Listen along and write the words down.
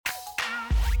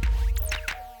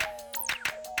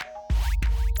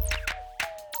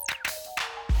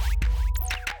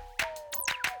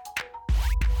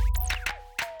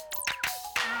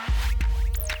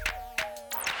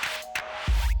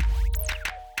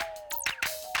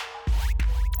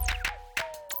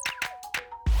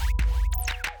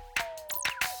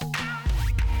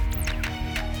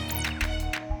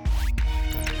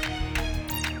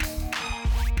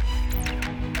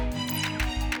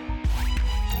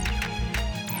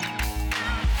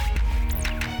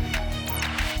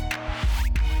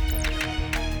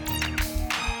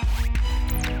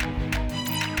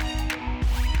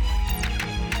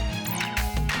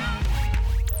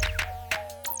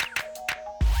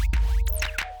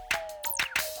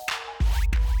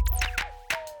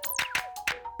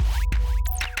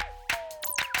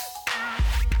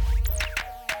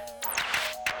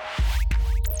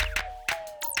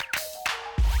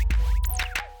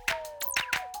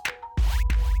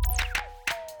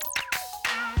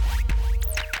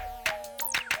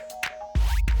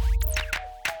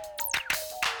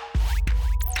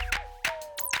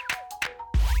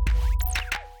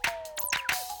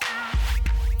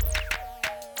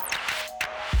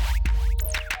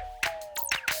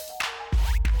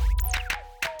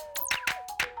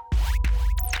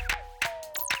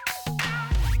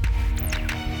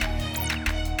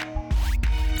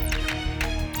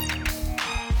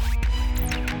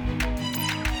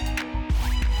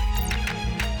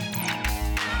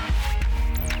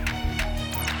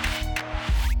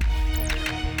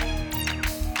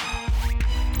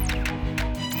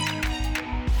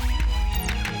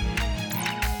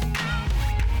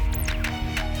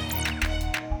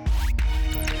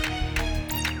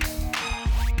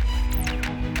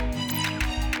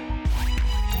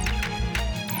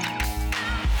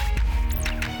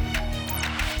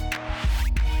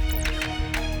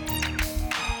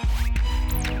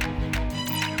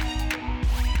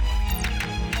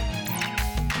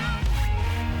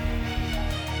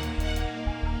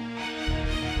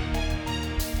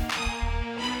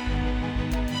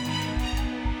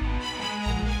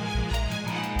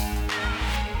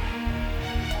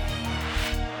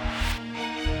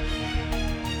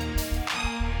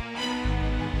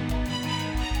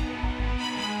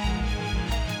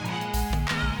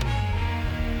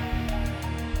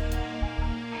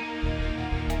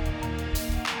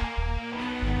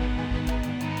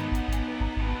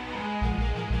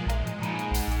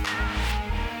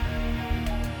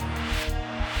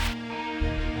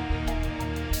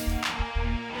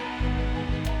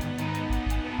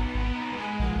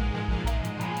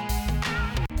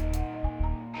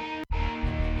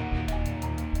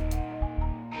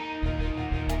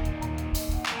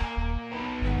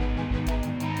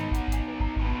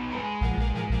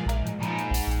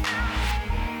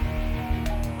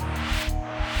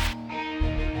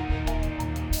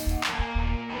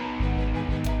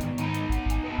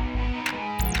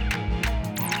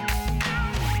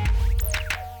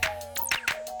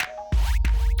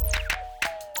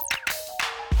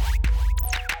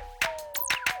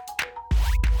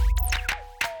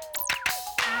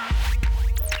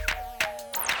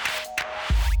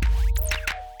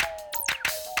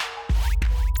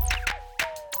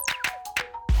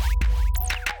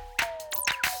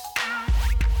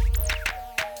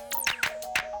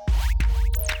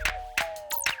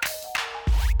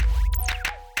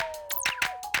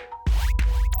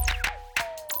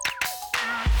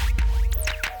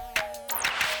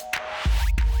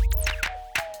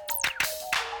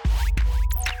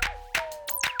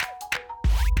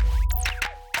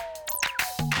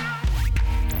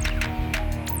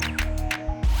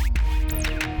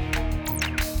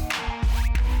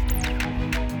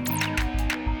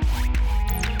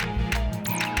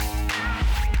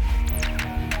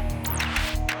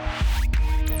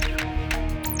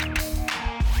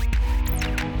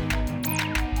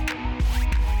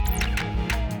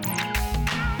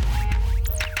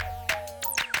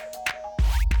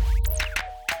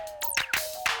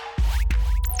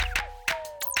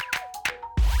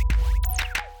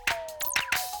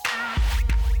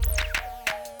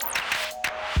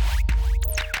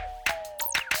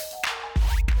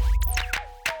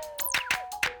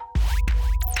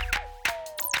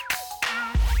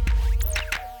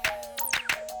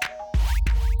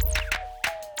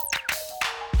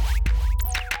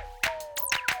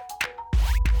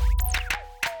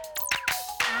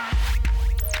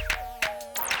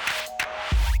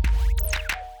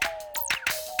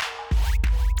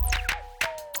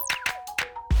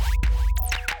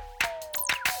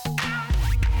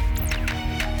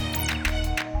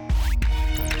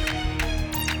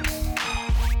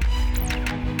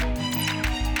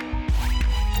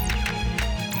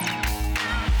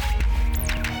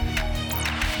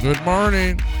Good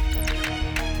morning.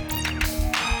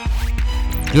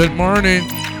 Good morning.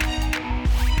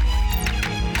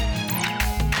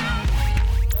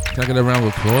 Can I get a round of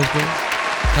applause, bro?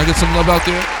 Can I get some love out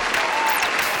there?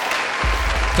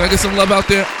 Can I get some love out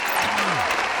there?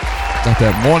 Got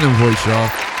that morning voice, y'all.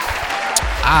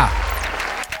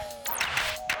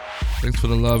 Thanks for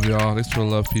the love, y'all. Thanks for the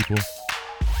love, people.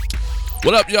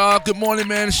 What up, y'all? Good morning,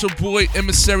 man. It's your boy,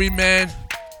 Emissary, man.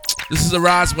 This is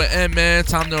Arise with M, man.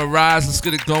 Time to arise. Let's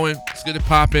get it going. Let's get it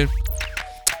popping.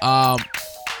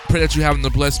 Pray that you're having a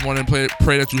blessed morning. Pray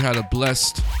that you had a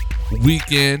blessed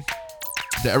weekend.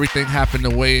 That everything happened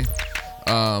the way,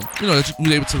 that you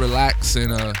were able to relax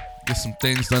and get some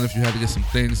things done if you had to get some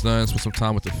things done. Spend some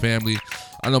time with the family.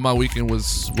 I know my weekend was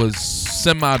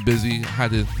semi-busy. I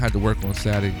had to work on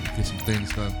Saturday, get some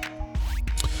things done.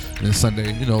 And then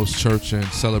Sunday, it was church and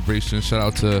celebration. Shout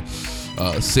out to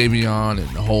Savion and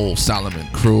the whole Solomon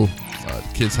crew. The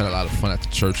kids had a lot of fun at the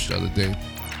church the other day.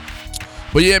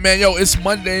 But yeah, man, it's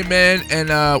Monday, man, and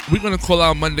we're going to call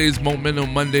out Monday's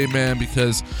Momentum Monday, man,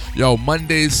 because,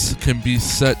 Mondays can be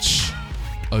such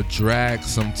a drag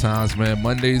sometimes, man.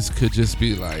 Mondays could just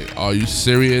be like, are you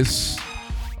serious?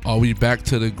 Are we back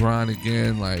to the grind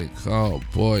again? Like, oh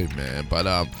boy, man. But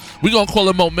we're going to call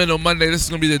it Momentum Monday. This is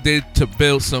going to be the day to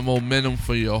build some momentum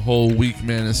for your whole week,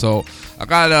 man. And so I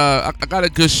got a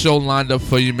good show lined up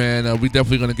for you, man. We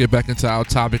definitely going to get back into our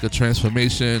topic of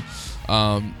transformation.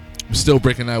 Still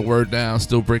breaking that word down,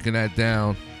 so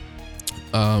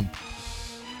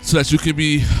that you can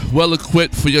be well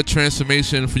equipped for your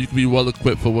transformation, you can be well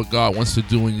equipped for what God wants to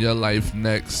do in your life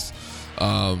next.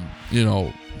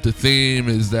 The theme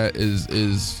is that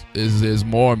there's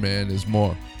more, man. There's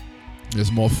more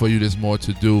for you. There's more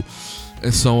to do,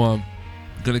 and so I'm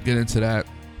gonna get into that.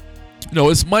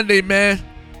 It's Monday, man.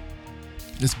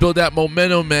 Let's build that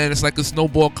momentum, man. It's like a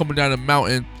snowball coming down a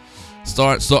mountain,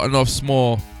 starting off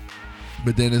small.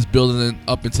 But then it's building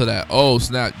up into that, oh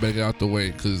snap, better get out the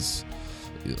way, because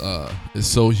it's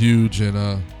so huge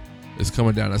and it's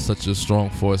coming down at such a strong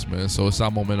force, man. So it's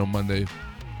our Momentum Monday.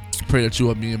 Pray that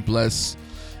you are being blessed.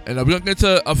 And we're gonna get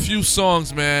into a few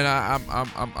songs, man.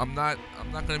 I'm not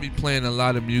gonna be playing a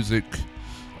lot of music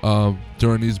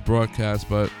during these broadcasts,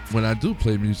 but when I do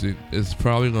play music, it's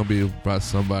probably gonna be by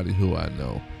somebody who I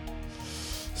know.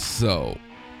 So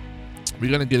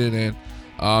we're gonna get it in.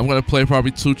 I'm going to play probably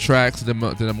 2 tracks, then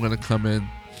I'm going to come in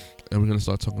and we're going to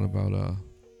start talking about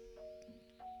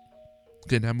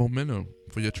getting that momentum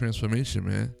for your transformation,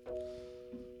 man.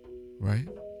 Right?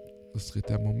 Let's get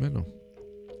that momentum.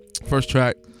 First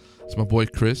track is my boy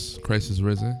Chris. Christ is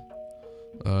Risen.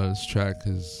 This track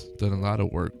has done a lot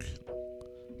of work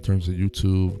in terms of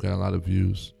YouTube, got a lot of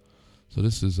views. So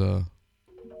this is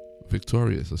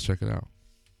Victorious. Let's check it out.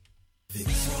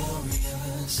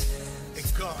 Victorious.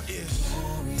 God is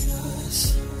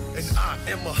glorious, and I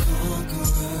am a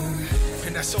conqueror,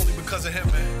 and that's only because of him,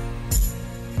 man.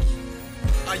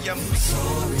 I am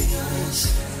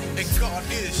victorious, and God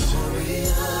is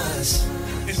glorious,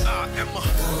 and I am a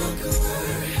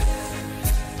conqueror.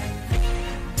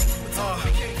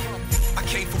 I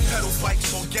came from pedal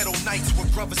bikes on ghetto nights where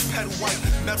brothers pedal white.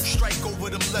 Metal strike over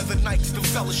them leather nights, them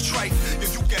fellas strife.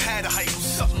 If you could have a hype,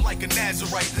 something like a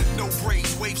Nazarite. No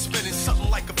braids, wave spinning, something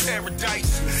like a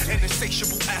paradise. An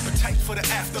insatiable appetite for the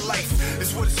afterlife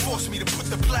is what has forced me to put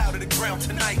the plow to the ground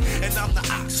tonight. And I'm the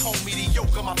ox, homie, the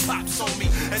yoke of my pops on me.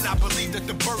 And I believe that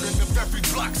the burden of every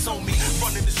block's on me.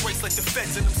 Running this race like the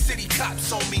feds and them city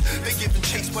cops on me. They giving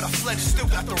chase, but I fled and still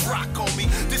got the rock on me.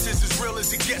 This is as real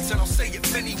as it gets, and I'll say it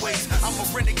many ways. I'm a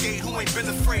renegade who ain't been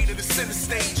afraid of the center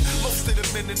stage. Most of the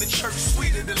men in the church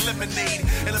sweeter than lemonade,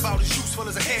 and about as useful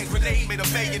as a hand grenade made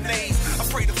of mayonnaise. I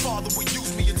pray the Father will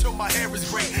use me until my hair is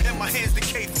gray and my hands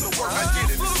decay from the work I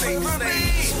did in the same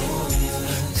name.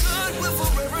 God will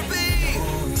forever be.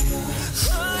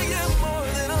 I am more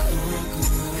than a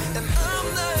conqueror, and I'm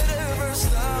not ever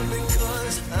stopping,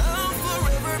 'cause I'll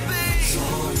forever be.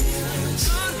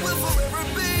 God will forever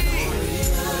be.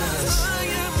 I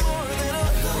am more than a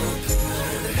conqueror,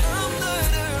 and I'm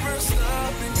not ever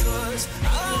stopping, 'cause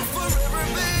I'll forever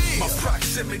be. My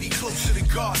proximity closer to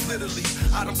God, literally.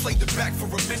 I done played the back for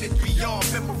a minute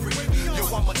beyond memory. Yo,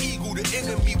 I'm an eagle, the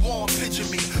enemy won't picture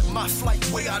me. My flight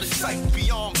way out of sight,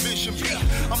 beyond vision.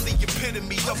 I'm the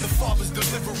epitome of the Father's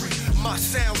delivery. My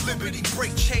sound, liberty,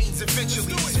 break chains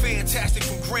eventually. It's fantastic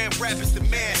from Grand Rapids to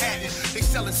Manhattan. They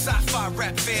selling sci-fi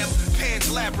rap, fam. Pan's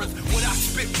Labyrinth. When I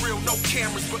spit real, no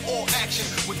cameras, but all action.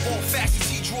 With all facets,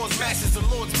 he draws masses. The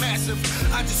Lord's massive.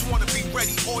 I just want to be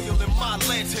ready, oil in my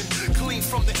lantern. Clean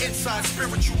from the inside,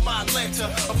 spiritual, my lantern.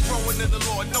 Atlanta. I'm growing in the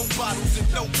Lord, no bottles and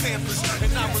no Pampers.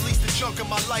 And I released the junk of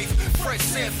my life, Fred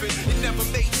Sanford. It never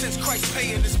made sense Christ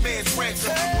paying this man's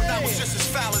ransom when I was just as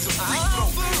foul as a free throw.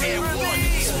 And one.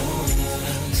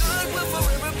 God will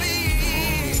forever be.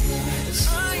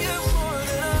 I am more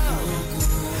than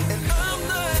enough, and I'm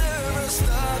not ever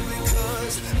stopped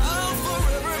because I'll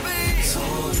forever be.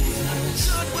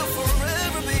 God will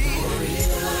forever be.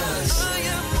 I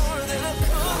am more than a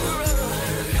conqueror.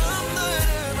 I'm not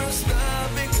ever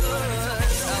stopped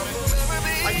because I'll forever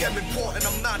be. I am important,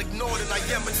 I'm not ignored, and I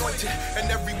am anointed. And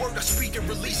every word I speak and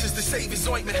release is the Savior's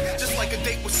ointment. Just like a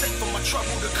date was set for my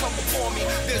trouble to come before me.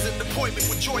 There's an appointment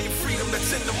with joy and freedom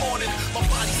that's in the morning. My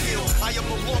body's healed, I am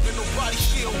no longer nobody's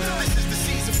shield. This is the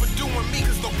season for doing me,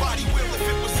 cause nobody will. If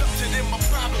it was up to them, I'd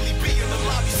probably be in the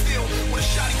lobby still. With a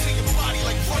shotty to your body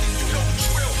like running, you know the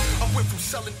drill. I went from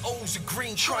selling O's of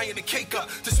green, trying to cake up,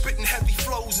 to spitting heavy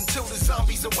flows until the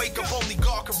zombies awake up. Only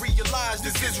God can realize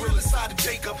there's Israel inside of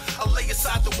Jacob. I lay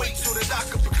aside the weight so that I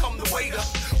could become the waiter.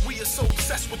 We are so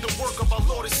obsessed with the work of our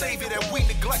Lord and Savior that we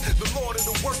neglect the Lord of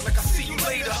the work like I see you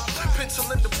later. Pencil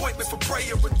in the appointment for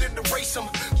prayer and then erase him.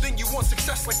 Then you want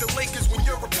success like the Lakers when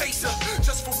you're a pacer.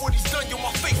 Just for what he's done, you're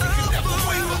my faith, you can never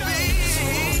waver.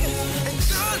 And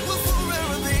God will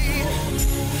forever be.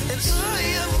 And I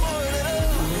am more than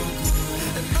enough.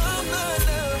 And I'm not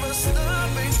ever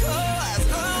stopping cause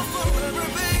I'll forever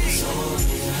be.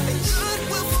 And God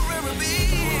will forever be.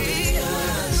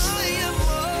 I am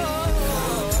more.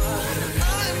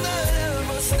 I'm not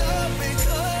ever stopping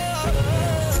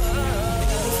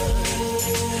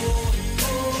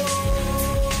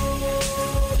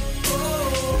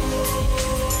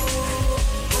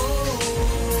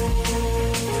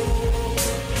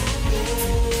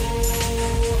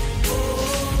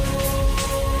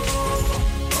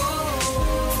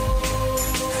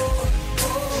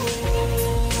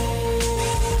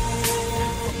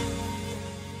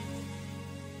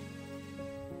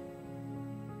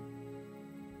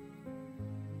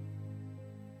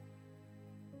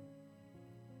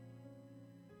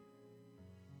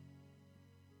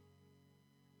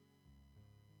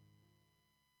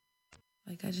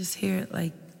Like I just hear it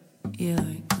like, yeah,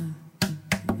 like,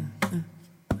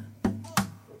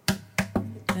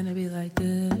 and it'd be like,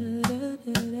 you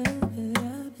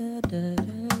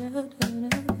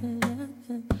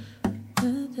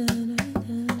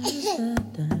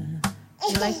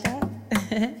like that?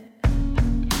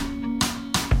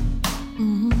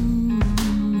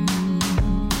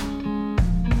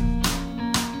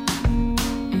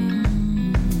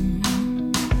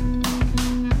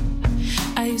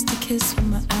 I used to kiss with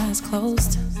my eyes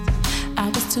closed. I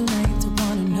was too naive to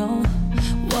wanna know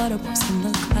what a person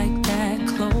look like that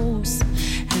close.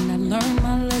 And I learned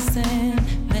my lesson.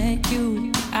 Met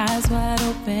you, eyes wide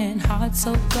open, heart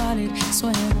so guarded,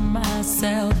 swear to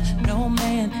myself, no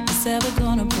man is ever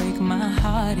gonna break my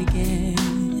heart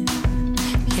again.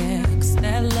 Yeah, 'cause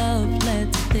that love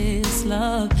led to this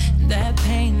love, that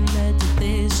pain led to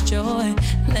this joy.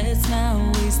 Let's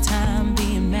not waste time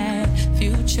being mad.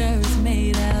 Future is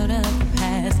made out of the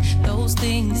past. Those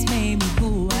things made me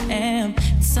who I am.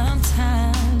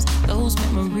 Sometimes those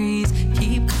memories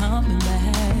keep coming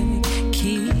back,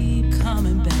 keep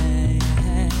coming back.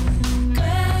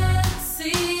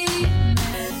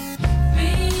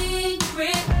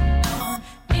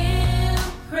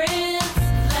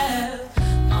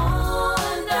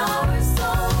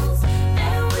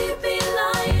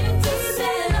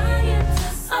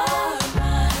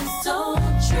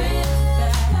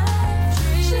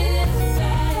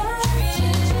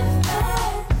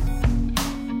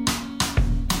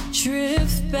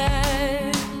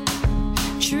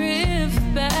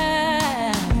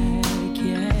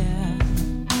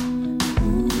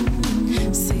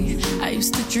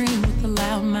 Dream with a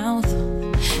loud mouth,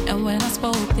 and when I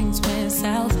spoke things went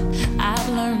south. I've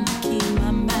learned to keep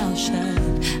my mouth shut.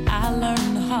 I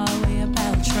learned the hard way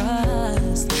about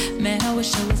trust. Man, I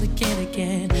wish I was a kid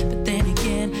again, but then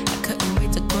again I couldn't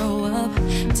wait to grow up.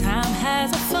 Time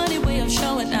has a funny way of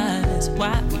showing us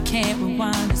why we can't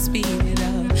rewind and speed it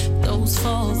up. Those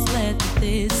falls led to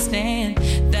this stand.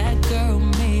 That girl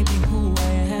made me who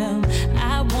I am.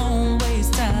 I won't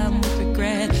waste time with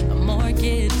regret. A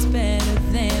mortgage is better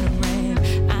than a rent.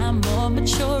 I'm more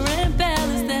mature and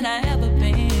balanced than I ever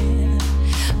been.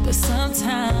 But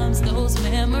sometimes those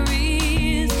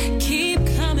memories keep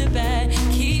coming back,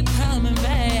 keep coming back.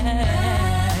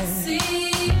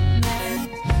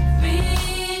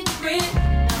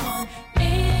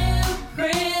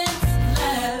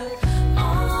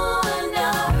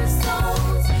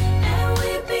 And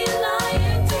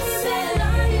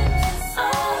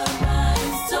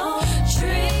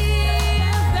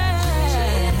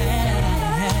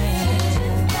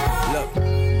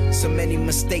So many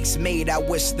mistakes made, I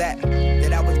wish that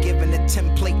I was given a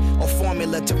template or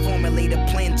formula to formulate a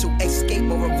plan to escape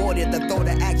or avoid it. The thought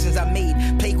of actions I made,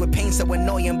 plagued with pain so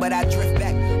annoying, but I drift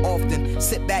back often,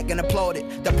 sit back and applaud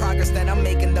it. The progress that I'm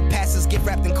making, the passes get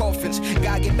wrapped in coffins.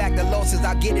 God get back the losses,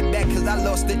 I'll get it back cause I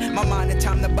lost it. My mind and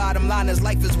time, the bottom line is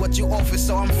life is what you offer.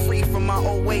 So I'm free from my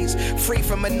old ways, free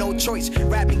from a no choice.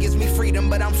 Rapping gives me freedom,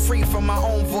 but I'm free from my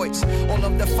own voice. All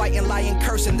of the fighting, lying,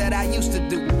 cursing that I used to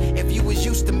do. If you was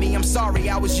used to me, I'm sorry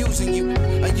I was using you.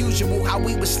 Unusual how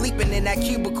we was sleeping in that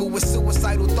cubicle with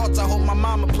suicidal thoughts. I hope my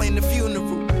mama planned the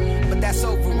funeral, but that's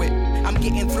over with. I'm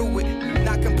getting through it,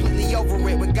 not completely over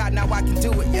it. With God now I can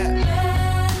do it, yeah.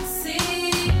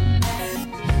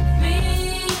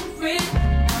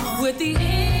 With the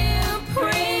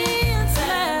imprints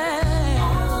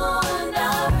on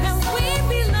us, and we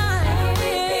be lying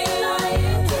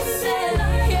to say,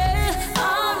 yeah,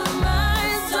 our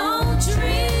minds don't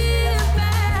drift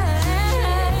back,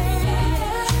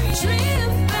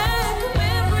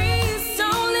 memories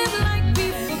don't live like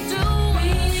people do.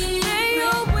 They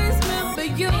always remember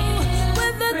you,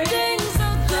 whether things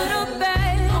are good or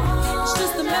bad. It's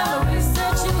just the memories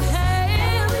that you have.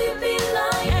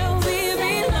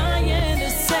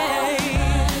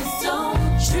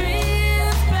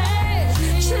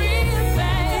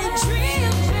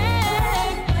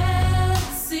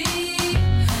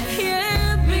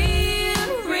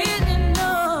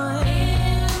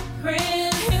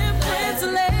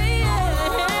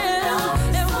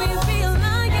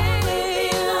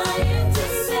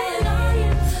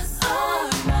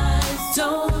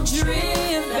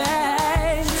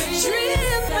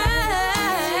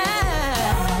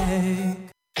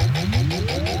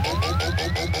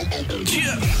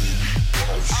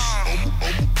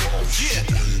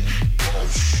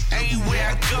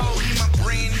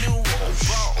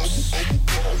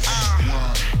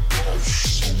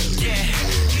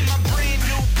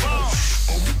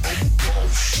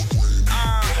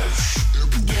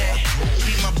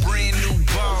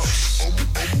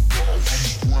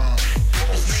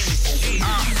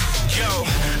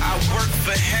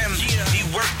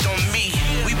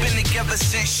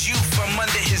 Since you from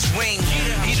under his wing.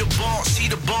 He the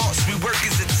boss, we work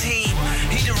as a team.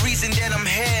 He the reason that I'm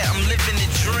here, I'm living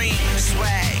the dream.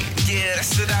 Swag, yeah,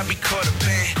 that's what I be caught up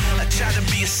in. I try to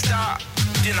be a star,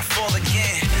 then I fall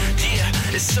again.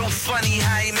 Yeah, it's so funny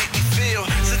how he make me feel.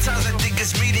 Sometimes I think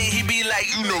it's me, then he be like,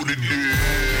 you know the deal.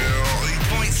 He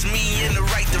points me in the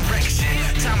right direction.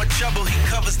 Time of trouble, he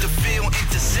covers the field,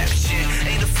 interception.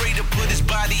 Ain't afraid to put his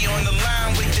body on the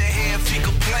line. With the hair, if he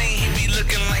complain, he be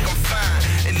looking like I'm fine.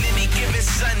 And then he give it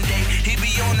Sunday, he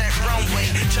be on that runway,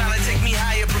 trying to take me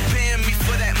higher, preparing me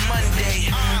for that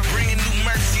Monday. Bringing new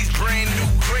mercies, brand new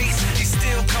grace. He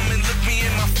still come and look me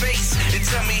in my face and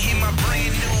tell me he my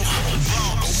brand new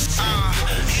boss.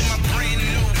 He my brand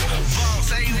new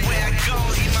boss. Everywhere I go,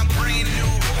 he my brand new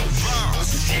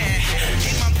boss. Yeah,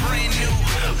 he my brand new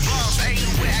boss.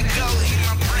 Everywhere I go, he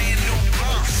my brand new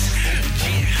boss.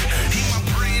 Yeah, he my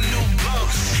brand new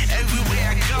boss. Everywhere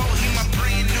I go, he my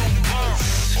brand new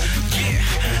boss. Yeah,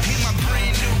 he my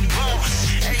brand new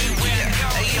boss. Everywhere I go,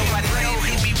 hey yo, I know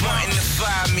he be wanting to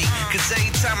fire me. Cause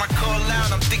every time I call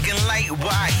out, I'm thinking like,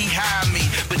 why he hire me?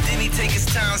 But then he take his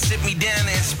time, sit me down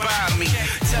and inspire me.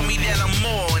 Tell me that I'm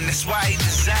more, and that's why he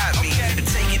designed me. And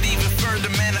take it even further,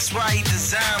 man, that's why he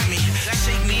designed me.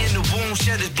 Shake me in the womb,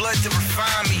 shed his blood to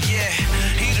refine me, yeah.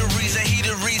 He the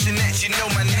reason that you know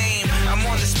my name. I'm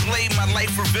on display, my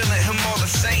life revealing him all the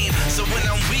same. So when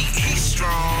I'm weak, he's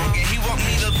strong. And he want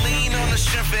me to lean on the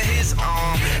strength of his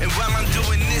arm. And while I'm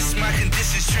doing this, my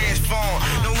conditions transform.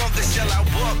 No longer shall I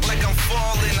walk like I'm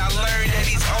falling. I learned that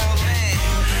he's all in.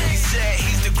 He said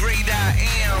he's the great I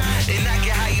am. And I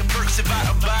get higher perks about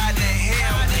abiding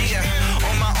him. Yeah,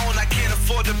 on my own I can't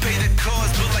afford to pay the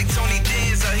cost. But like Tony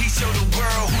Danza, he showed the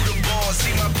world who the boss.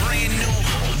 He my brand new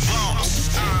boss.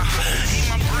 He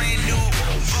my brand new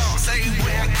boss.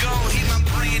 Everywhere I go, he my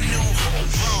brand new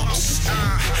boss.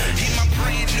 He my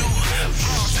brand new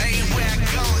boss. Everywhere I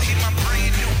go, he my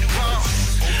brand new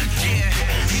boss. Yeah,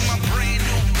 he my brand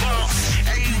new boss.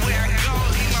 Everywhere I go,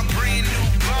 he my brand new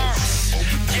boss.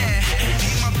 Yeah,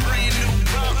 he my brand new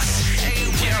boss.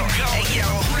 Everywhere I go, hey yo,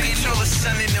 who control the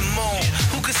sun and the moon?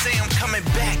 Who could say I'm coming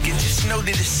back and just know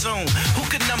that it's soon? Who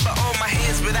could number all my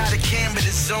hands without a camera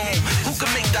to zoom? Who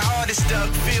could make the hardest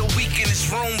thug feel weak in this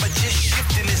room? But just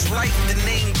shifting his life, the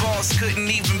name boss couldn't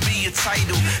even be a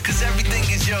title. Cause everything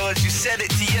is yours, you said it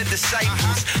to your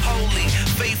disciples. Holy,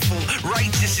 faithful,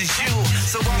 righteous is you.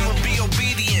 So I'ma be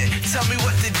obedient, tell me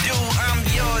what to do. I'm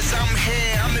yours, I'm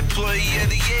here, I'm employee of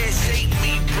the year. Shape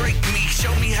me, break me,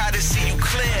 show me how to see you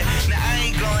clear. Now I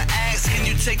ain't gonna ask, can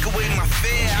you take take away my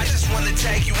fear. I just wanna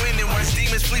tag you in and watch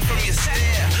demons flee from your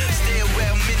stare.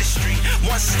 Stairwell ministry,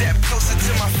 one step closer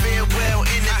to my farewell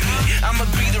enemy. I'ma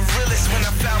be the realest when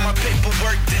I found my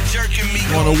paperwork. The jerking me.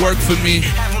 Wanna work for me?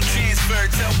 Have them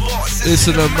transferred to boss.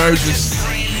 It's an emergency.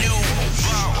 Brand new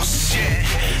boss, yeah.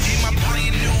 He my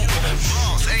brand new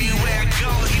boss. Anywhere I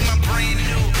go, he my brand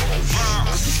new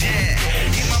boss, yeah.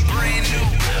 He my brand new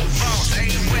boss.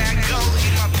 Anywhere I go,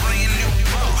 he my brand new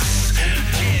boss,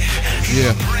 yeah. He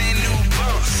Yeah. my brand new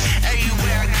boss.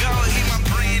 Anywhere I go, he my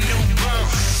brand new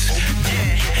boss,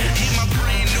 yeah. He my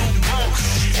brand new boss.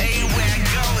 Anywhere I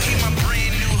go, he my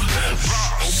brand new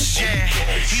boss, yeah.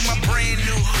 He my brand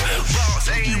new boss.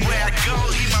 Anywhere I go,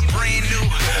 he my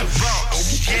brand new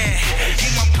boss, yeah.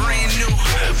 He my brand new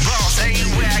boss.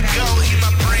 Anywhere I go, he my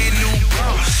brand new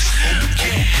boss,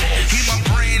 yeah. He my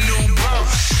brand new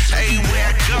boss. Anywhere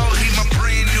I go, he my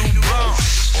brand new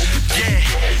boss, yeah.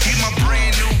 He my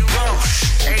brand new boss.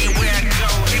 Anywhere I go,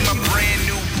 he my brand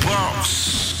new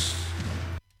boss.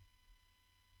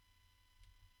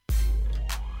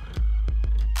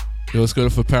 Yo, let's go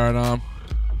for Paradigm.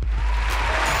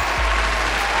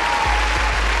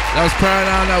 That was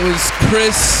Paradigm. That was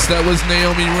Chris. That was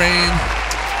Naomi Rain.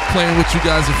 Playing with you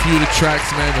guys a few of the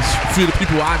tracks, man. A few of the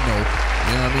people I know.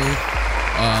 You know what I mean?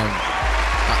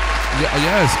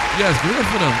 Yes. Give it up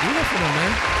for them. Give it up for them,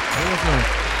 man. Give it up for them.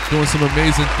 Doing some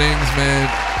amazing things, man.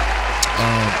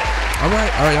 All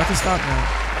right. Y'all can stop now.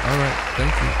 All right.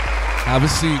 Thank you. Have a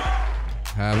seat.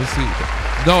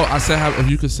 No, I said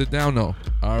if you could sit down, no.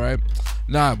 All right.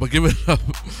 Nah, but give it up.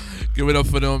 Give it up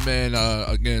for them, man.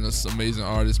 Again, it's amazing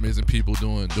artists, amazing people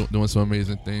doing some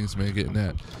amazing things, man.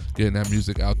 Getting that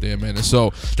music out there, man. And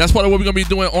so that's part of what we're gonna be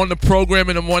doing on the program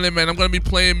in the morning, man. I'm gonna be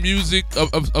playing music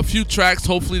of a few tracks,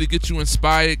 hopefully to get you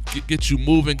inspired, get you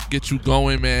moving, get you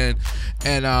going, man.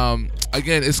 And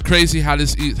again, it's crazy how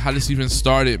this even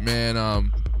started,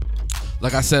 man.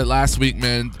 Like I said last week,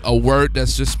 man, a word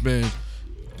that's just been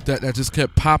that just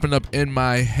kept popping up in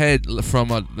my head from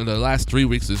the last 3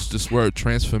 weeks is this word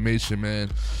transformation, man.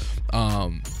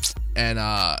 And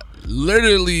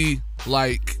literally,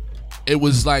 like, it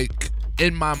was like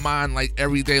in my mind, like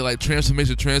every day, like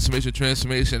transformation.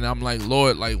 And I'm like,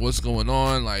 Lord, like what's going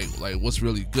on? Like what's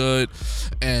really good?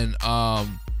 And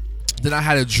then I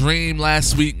had a dream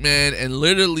last week, man, and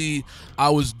literally I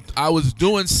was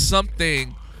doing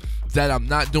something that I'm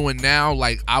not doing now.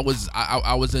 Like I was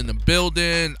in the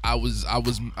building. I was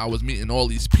meeting all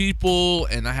these people,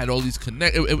 and I had all these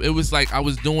connect. It was like I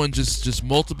was doing just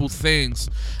multiple things,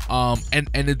 and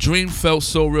the dream felt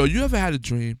so real. You ever had a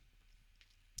dream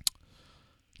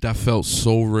that felt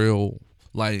so real,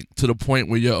 like to the point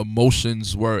where your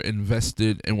emotions were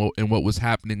invested in what was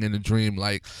happening in the dream?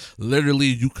 Like literally,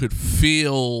 you could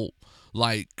feel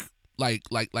like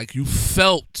you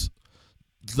felt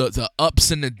the ups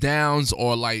and the downs,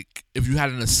 or like if you had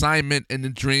an assignment in the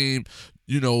dream,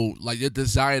 you know, like your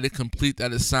desire to complete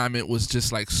that assignment was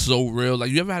just like so real. Like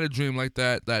you ever had a dream like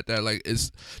that like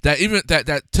is that even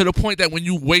that to the point that when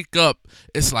you wake up,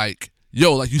 it's like,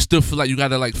 yo, like you still feel like you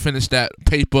gotta like finish that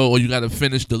paper, or you gotta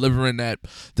finish delivering that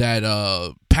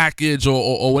package,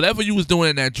 or whatever you was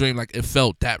doing in that dream. Like it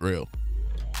felt that real.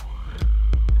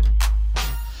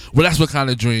 Well, that's what kind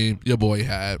of dream your boy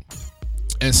had.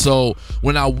 And so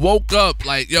when I woke up,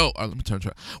 like, let me turn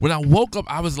track. When I woke up,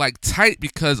 I was like tight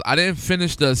because I didn't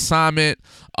finish the assignment.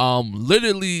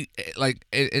 Literally, like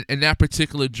in that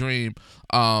particular dream,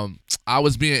 I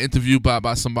was being interviewed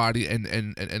by somebody, and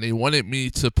they wanted me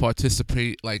to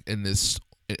participate like in this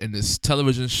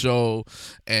television show,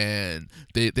 and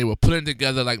they were putting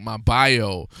together like my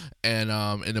bio, and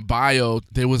in the bio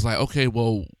they was like, okay,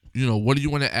 well, you know, what do you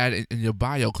want to add in your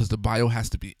bio? Because the bio has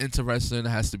to be interesting. It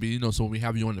has to be, you know, so when we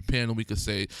have you on the panel, we could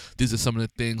say, these are some of the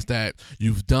things that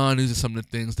you've done. These are some of the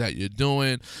things that you're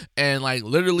doing. And, like,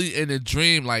 literally in a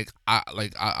dream, I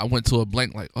went to a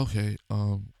blank, like, okay,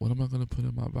 what am I going to put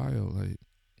in my bio?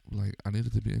 Like, I need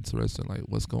it to be interesting. Like,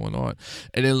 what's going on?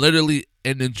 And then literally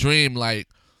in the dream, like,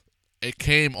 it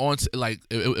came on to, like,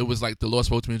 it was like the Lord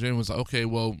spoke to me in the dream. It was like, okay,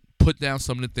 well, put down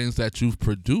some of the things that you've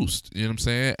produced, you know what I'm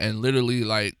saying? And literally,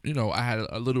 like, you know, I had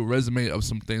a little resume of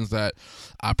some things that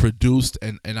I produced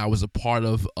and I was a part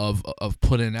of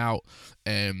putting out.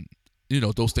 And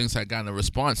those things had gotten a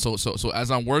response. So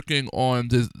as I'm working on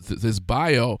this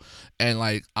bio, and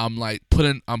like I'm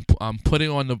putting on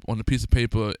the piece of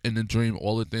paper in the dream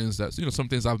all the things that some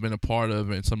things I've been a part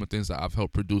of and some of the things that I've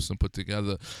helped produce and put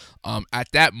together.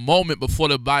 At that moment before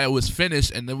the bio was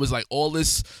finished, and there was like all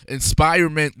this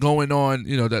inspirement going on.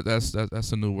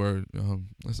 That's a new word.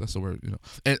 That's a word.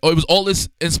 And it was all this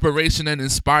inspiration and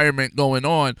inspirement going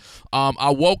on. I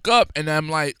woke up and I'm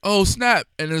like, oh snap,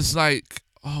 and it's like,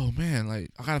 oh man, like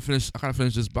I gotta finish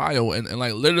this bio, and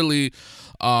like literally,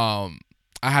 I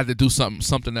had to do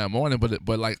something that morning,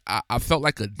 but like I felt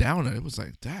like a downer. It was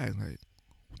like, dang, like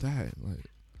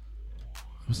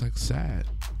it was like sad,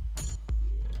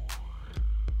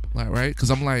 like, right? Because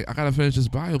I'm like, I gotta finish this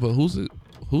bio, but who's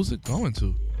it going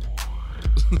to?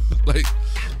 like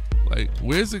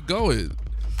where's it going?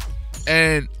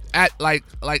 And at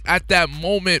that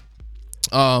moment,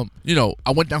 I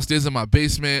went downstairs in my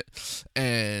basement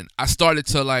and I started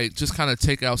to like just kind of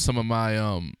take out some of my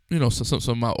some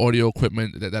of my audio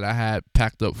equipment that I had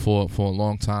packed up for a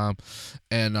long time.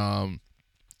 And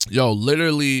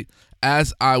literally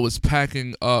as I was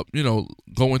packing up,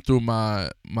 going through my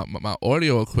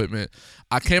audio equipment,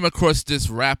 I came across this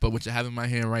rapper which I have in my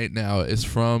hand right now. It's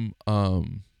from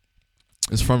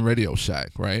Radio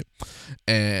Shack, right?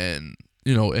 And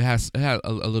it had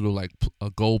a little like a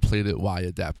gold-plated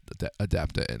wire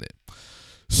adapter in it.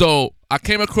 So I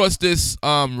came across this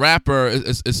rapper.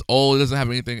 It's old. It doesn't have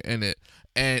anything in it,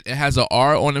 and it has an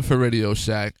R on it for Radio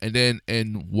Shack, and then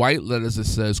in white letters it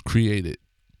says "Created."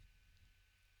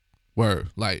 Word,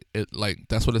 like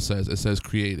that's what it says. It says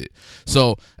 "Created."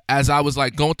 So as I was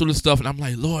like going through the stuff, and I'm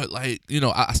like, Lord, like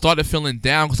I started feeling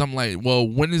down because I'm like, well,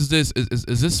 when is this?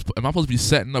 Is this? Am I supposed to be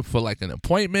setting up for like an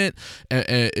appointment?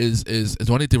 And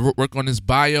do I need to work on this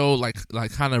bio, like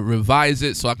kind of revise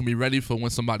it so I can be ready for when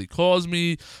somebody calls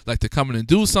me, like to come in and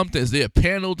do something? Is there a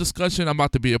panel discussion I'm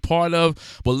about to be a part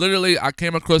of? But literally, I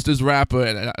came across this rapper,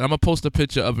 and I'm gonna post a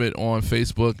picture of it on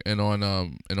Facebook and on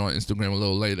Instagram a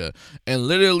little later, and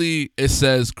literally it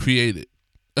says "Created."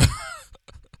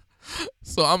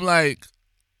 So I'm like,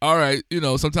 all right,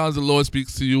 sometimes the Lord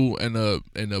speaks to you in a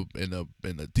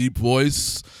deep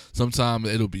voice. Sometimes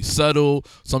it'll be subtle.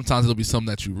 Sometimes it'll be something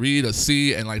that you read or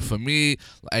see. And like for me,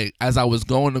 like as I was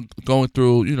going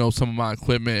through, some of my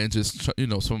equipment and just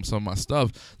some of my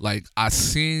stuff, like I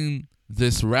seen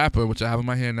this rapper which I have in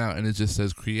my hand now, and it just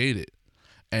says "Created,"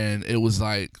 and it was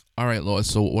like, all right, Lord,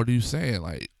 so what are you saying?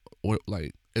 Like, what,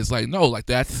 like. It's like, no, like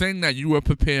that thing that you were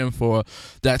preparing for,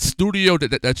 that studio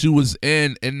that you was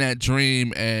in that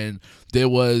dream, and there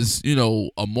was,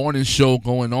 a morning show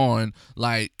going on,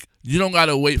 like, you don't got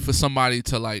to wait for somebody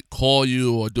to, like, call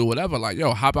you or do whatever. Like,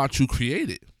 yo, how about you create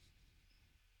it?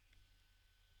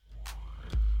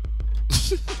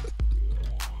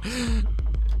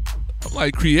 I'm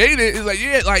like, create it? It's like,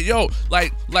 yeah,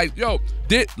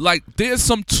 there's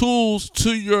some tools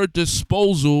to your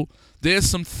disposal. There's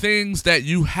some things that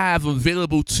you have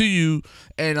available to you,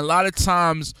 and a lot of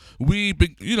times we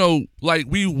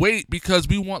wait because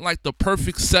we want like the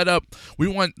perfect setup. We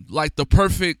want like the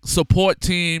perfect support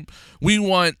team. We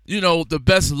want, the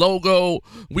best logo.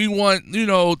 We want,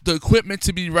 the equipment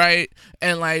to be right,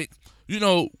 and like,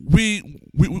 we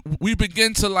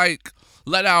begin to like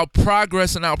let our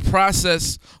progress and our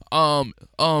process,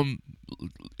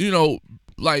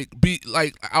 be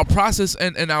like our process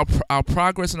and our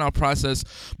progress and our process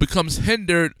becomes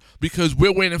hindered because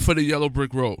we're waiting for the yellow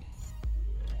brick road,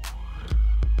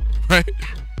 right?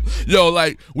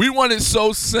 Like we want it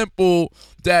so simple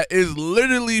that is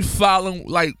literally following,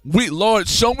 like, Lord,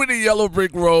 show me the yellow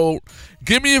brick road,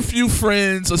 give me a few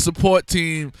friends, a support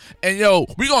team, and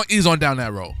we gonna ease on down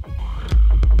that road.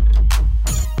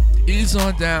 Ease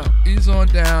on down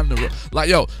the road. Like,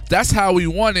 that's how we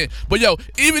want it. But,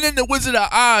 even in the Wizard of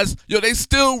Oz, they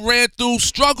still ran through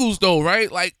struggles, though,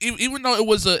 right? Like, even though it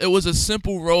was a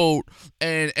simple road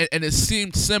and it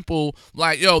seemed simple,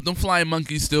 like, them flying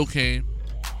monkeys still came,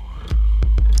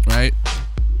 right?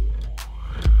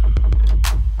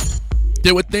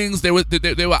 There were things, there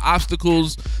were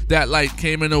obstacles that, like,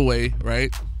 came in the way,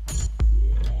 right?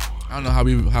 I don't know how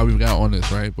we got on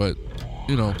this, right? But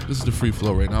this is the free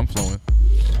flow right now. I'm flowing.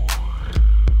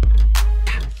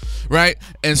 Right?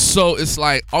 And so it's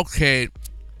like, okay,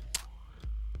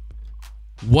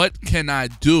 what can I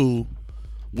do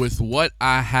with what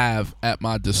I have at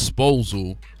my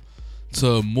disposal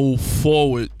to move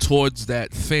forward towards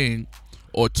that thing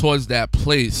or towards that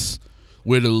place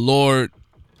where the Lord,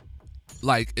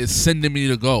 like, is sending me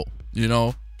to go,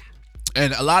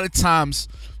 And a lot of times,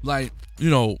 like,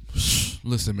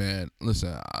 listen, man,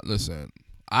 listen.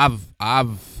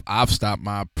 I've stopped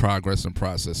my progress and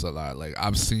process a lot. Like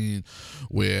I've seen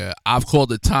where I've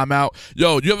called a timeout.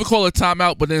 Yo, you ever call a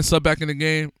timeout but then sub back in the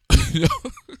game? Yo,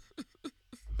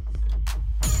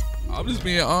 I'm just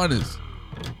being honest.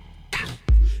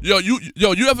 Yo,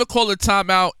 you ever call a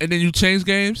timeout and then you change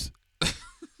games?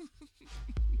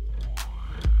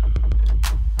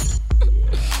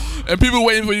 And people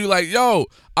waiting for you like, yo,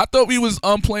 I thought we was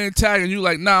playing tag, and you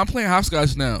like, nah, I'm playing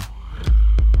hopscotch now.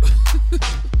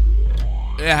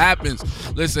 It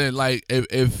happens. Listen, like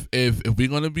if we're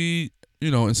gonna be,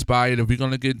 inspired, if we're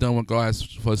gonna get done what God has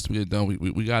for us to get done,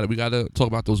 we gotta talk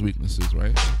about those weaknesses,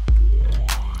 right?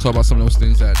 Talk about some of those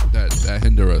things that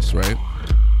hinder us, right?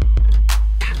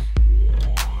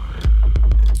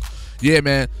 Yeah,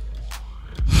 man.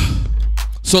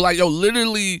 So like, yo,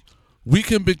 literally, we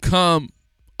can become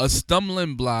a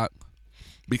stumbling block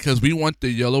because we want the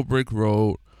yellow brick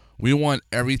road. We want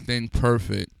everything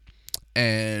perfect.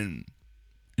 And,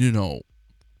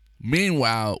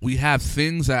 meanwhile, we have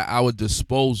things at our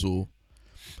disposal,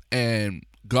 and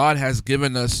God has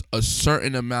given us a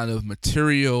certain amount of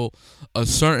material, a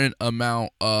certain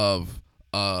amount of,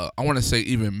 I want to say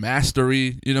even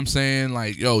mastery, you know what I'm saying?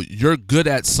 Like, yo, you're good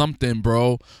at something,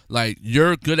 bro. Like,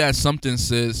 you're good at something,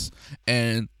 sis,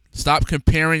 and stop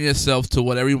comparing yourself to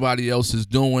what everybody else is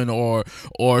doing, or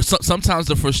sometimes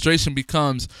the frustration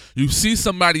becomes you see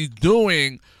somebody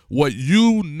doing what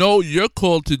you're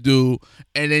called to do,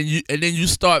 and then you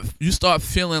start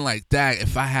feeling like, that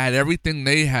if I had everything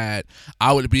they had,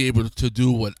 I would be able to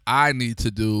do what I need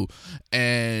to do,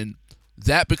 and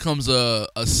that becomes a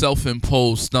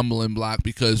self-imposed stumbling block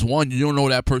because, one, you don't know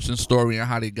that person's story and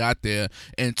how they got there,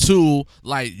 and two,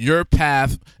 like, your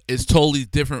path is totally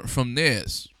different from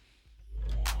theirs.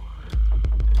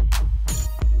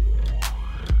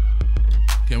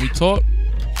 Can we talk?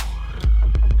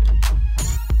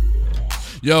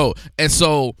 Yo, and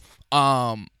so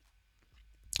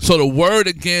the word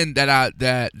again that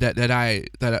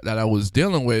I was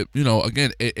dealing with,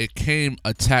 again, it came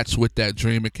attached with that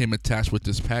dream. It came attached with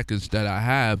this package that I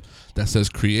have that says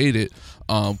created,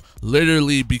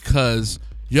 literally because,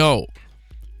 yo,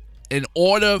 in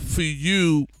order for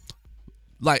you,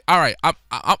 like, all right, I'm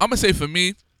gonna say for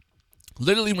me,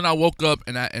 literally when I woke up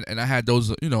and I had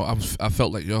those, I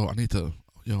felt like, I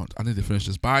need to finish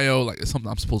this bio. Like, it's something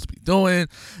I'm supposed to be doing.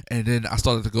 And then I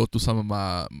started to go through some of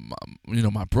my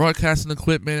broadcasting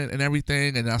equipment and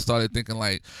everything. And I started thinking,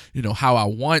 like, how I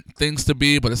want things to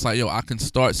be. But it's like, yo, I can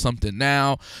start something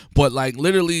now. But, like,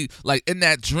 literally, like, in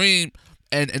that dream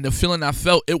and the feeling I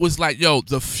felt, it was like, yo,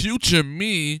 the future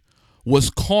me was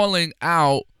calling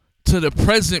out to the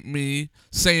present me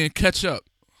saying, catch up.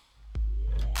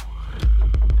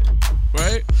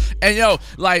 Right? And yo,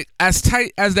 like, as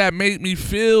tight as that made me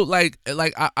feel, like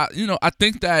I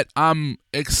think that I'm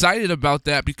excited about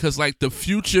that because, like, the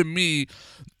future me,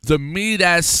 the me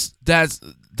that's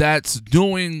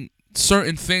doing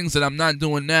certain things that I'm not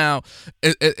doing now,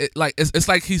 it's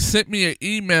like he sent me an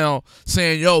email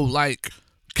saying, yo, like,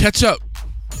 catch up.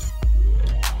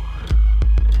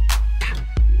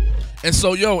 And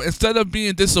so, yo, instead of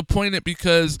being disappointed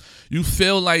because you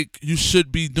feel like you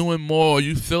should be doing more, or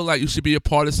you feel like you should be a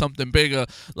part of something bigger,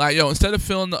 like, yo, instead of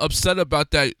feeling upset about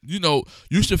that, you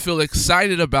should feel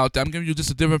excited about that. I'm giving you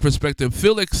just a different perspective.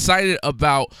 Feel excited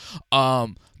about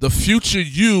the future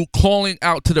you calling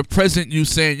out to the present you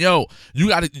saying, yo, you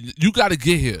gotta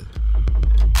get here.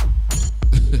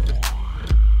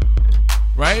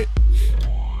 Right?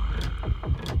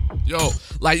 Yo,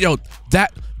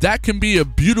 that can be a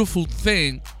beautiful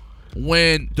thing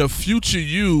when the future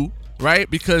you, right?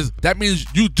 Because that means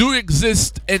you do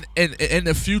exist in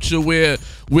the future where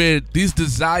these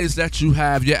desires that you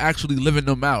have, you're actually living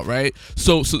them out, right?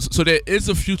 So there is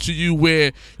a future you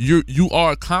where you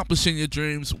are accomplishing your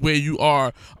dreams, where you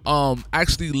are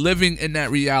actually living in that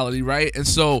reality, right? And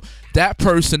so that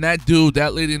person, that dude,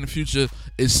 that lady in the future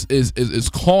is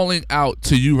calling out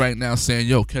to you right now saying,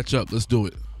 yo, catch up, let's do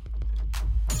it.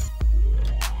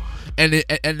 And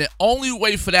the only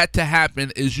way for that to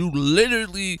happen is you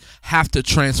literally have to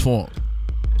transform.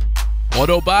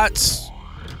 Autobots.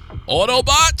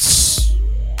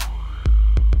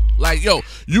 Like, yo,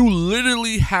 you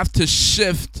literally have to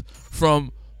shift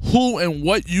from who and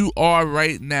what you are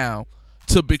right now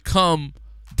to become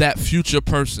that future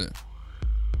person.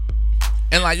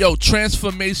 And, like, yo,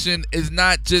 transformation is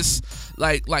not just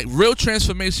like real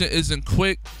transformation isn't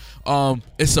quick.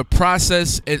 It's a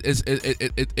process. It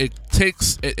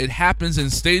happens in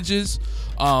stages.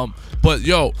 But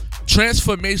yo,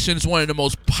 transformation is one of the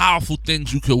most powerful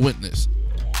things you could witness.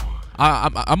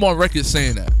 I'm on record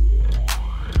saying that.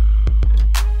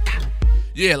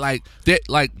 yeah,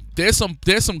 there's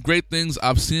some great things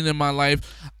I've seen in my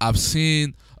life. I've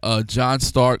seen John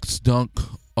Starks dunk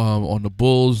on the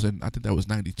Bulls, and I think that was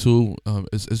 92.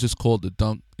 It's just called the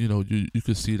dunk. You know, you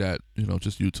could see that, you know,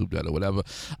 just YouTube that or whatever.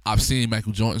 I've seen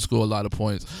Michael Jordan score a lot of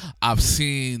points. I've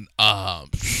seen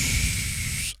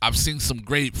some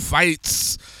great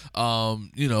fights. At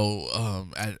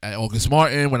August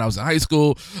Martin when I was in high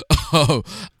school.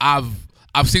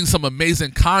 I've seen some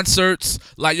amazing concerts.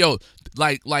 Like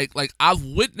I've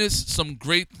witnessed some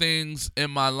great things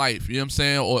in my life. You know what I'm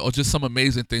saying? Or just some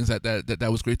amazing things that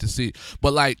was great to see.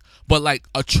 But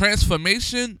a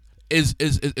transformation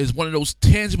is one of those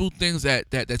tangible things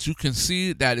that you can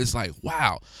see that is like,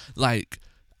 wow. Like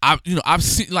I've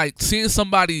seen, like, seeing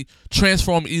somebody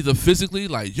transform either physically,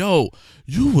 like, yo,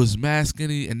 you was mad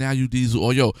skinny and now you diesel,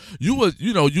 or yo, you was,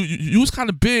 you know, you was kind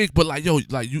of big, but like, yo,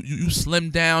 like you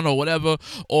slimmed down or whatever,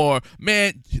 or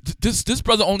man, this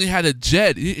brother only had a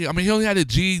jet. He only had a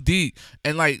GED,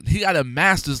 and like he got a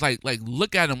master's. Like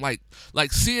look at him, like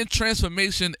seeing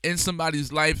transformation in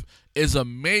somebody's life is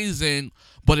amazing,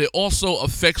 but it also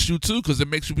affects you too, because it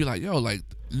makes you be like, yo, like,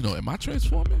 you know, am I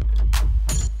transforming?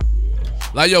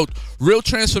 Like, yo, real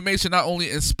transformation not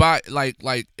only inspire,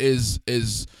 is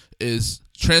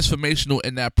transformational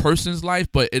in that person's life,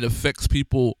 but it affects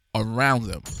people around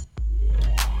them.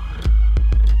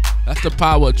 That's the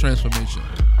power of transformation.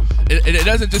 It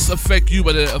doesn't just affect you,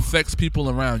 but it affects people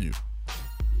around you.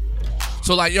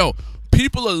 So, like, yo,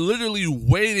 people are literally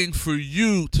waiting for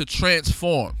you to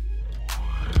transform.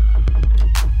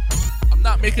 I'm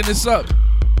not making this up.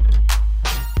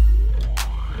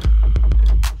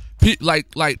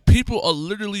 Like people are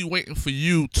literally waiting for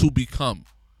you to become,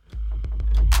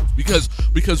 because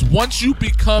once you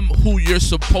become who you're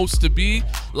supposed to be,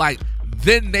 like,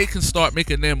 then they can start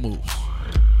making their moves.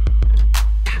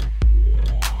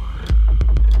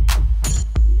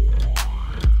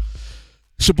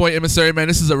 It's your boy Emissary, man.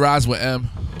 This is Arise with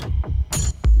M.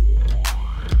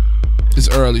 It's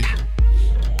early.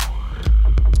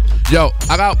 Yo,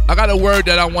 I got a word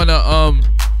that I wanna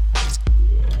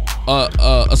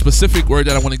a specific word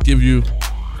that I want to give you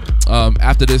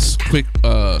after this quick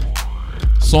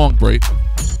song break.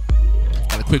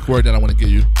 Got a quick word that I want to give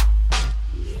you.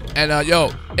 And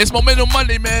yo, it's Momentum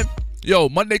Monday, man. Yo,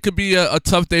 Monday could be a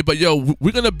tough day, but yo,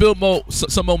 we're gonna build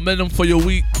some momentum for your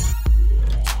week,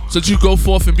 so that you go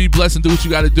forth and be blessed and do what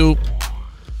you got to do.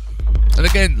 And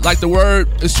again, like, the word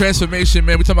is transformation,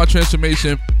 man. We're talking about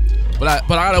transformation, but I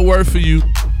got a word for you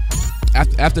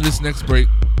after this next break.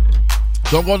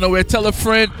 Don't go nowhere. Tell a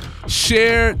friend.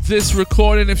 Share this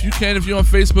recording if you can. If you're on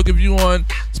Facebook, if you on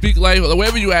Speak Life,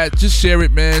 wherever you at, just share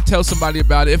it, man. Tell somebody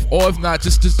about it. If not,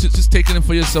 just take it in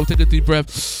for yourself. Take a deep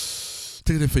breath.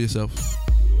 Take it in for yourself.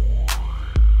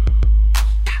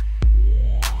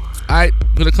 All right,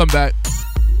 I'm gonna come back.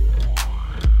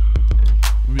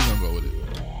 We're gonna go with it.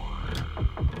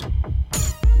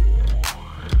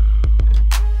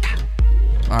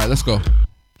 All right, let's go.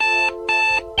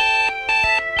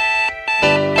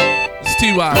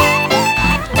 T.Y.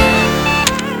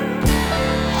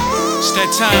 It's that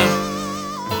time.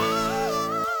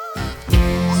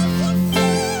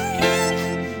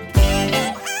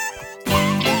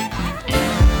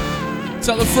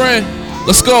 Tell a friend.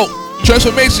 Let's go.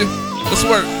 Transformation. Let's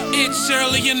work. It's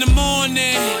early in the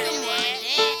morning.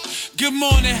 Good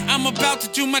morning. I'm about to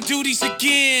do my duties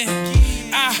again.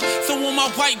 I throw on my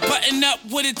white button up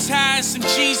with a tie and some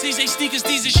jeans. These ain't sneakers,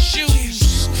 these are shoes.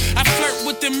 I flirt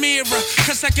with the mirror,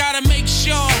 cause I gotta make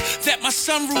sure that my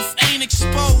sunroof ain't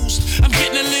exposed. I'm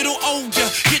getting a little older,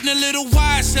 getting a little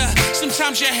wiser.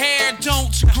 Sometimes your hair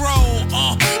don't grow,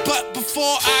 but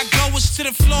before I go, it's to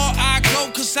the floor I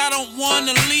go, cause I don't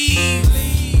wanna leave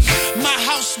my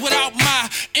house without my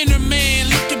inner man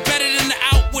looking better than the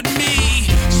outward me.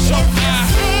 So I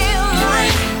pray.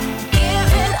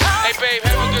 Hey babe,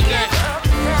 have a good day.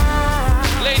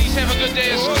 Ladies, have a good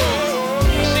day at school.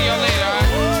 I'll see y'all later.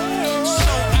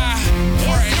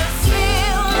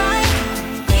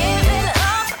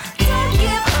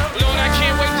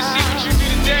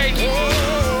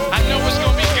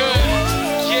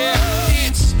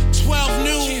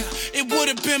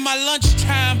 Been my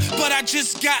lunchtime, but I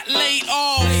just got laid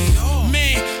off.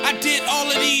 Man, I did all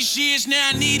of these years, now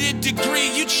I need a degree.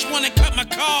 You just wanna cut my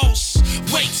costs.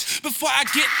 Wait, before I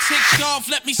get ticked off,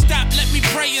 let me stop, let me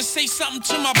pray and say something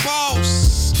to my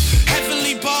boss.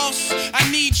 Heavenly boss, I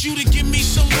need you to give me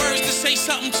some words to say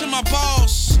something to my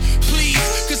boss. Please,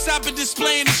 cause I've been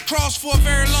displaying this cross for a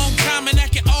very long time, and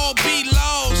that can all be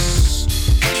lost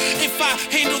if I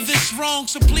handle this wrong.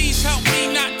 So please help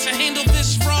me not to handle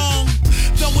this wrong.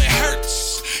 Though it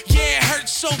hurts, yeah, it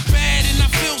hurts so bad, and I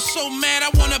feel so mad. I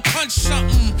punch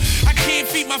something. I can't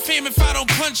feed my fam if I don't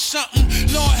punch something.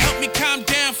 Lord, help me calm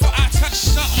down before I touch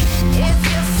something. If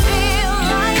you feel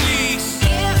like Please.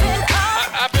 giving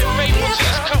up, I've been faithful to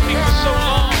this company for so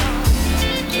long.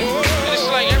 And it's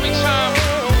like every time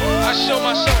I show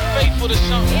myself faithful to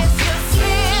something, if you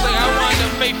feel it's like I wind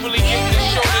up faithfully getting the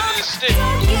short end of the stick.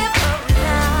 don't give up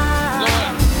now.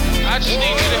 Lord, I just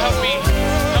need you to help me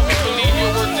believe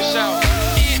you'll work this out.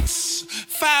 It's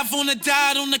 5 on the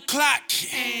dot on the clock.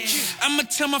 I'ma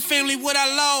tell my family what I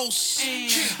lost.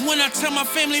 When I tell my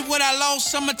family what I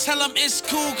lost, I'ma tell them it's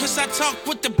cool, cause I talk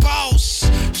with the boss.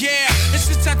 Yeah, and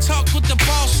since I talk with the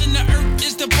boss, and the earth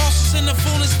is the bosses and the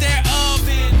fullness thereof,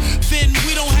 then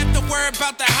we don't have to worry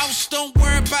about the house, don't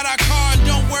worry about our car,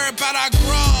 don't worry about our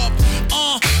grub.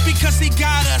 Because he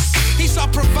got us, he's our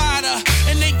provider,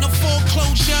 and ain't no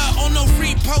foreclosure or no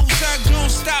reposer gon'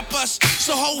 stop us.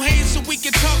 So hold hands so we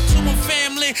can talk to him,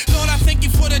 family. Lord, I thank you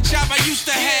for the job I used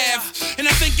to have, and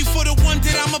I thank you for the one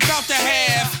that I'm about to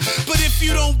have. But if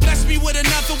you don't bless me with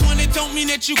another one, it don't mean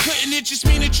that you couldn't, it just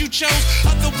mean that you chose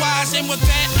otherwise, and with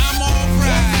that, I'm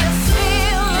alright.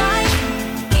 Feel like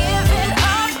giving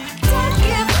up, don't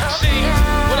give up. See,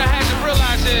 what I had to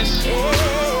realize is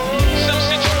some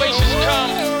situations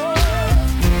come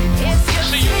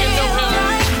so you can know him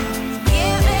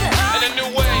in a new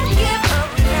way.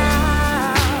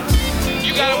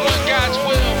 You gotta want God's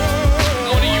will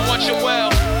more than you want your well.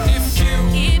 If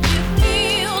you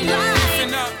feel like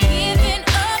giving up,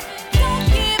 don't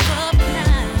give up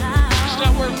now. it's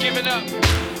not worth giving up,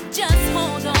 Just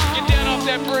hold on. get down off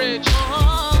that bridge,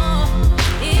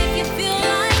 If you feel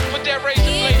like put that razor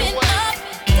blade giving away. up,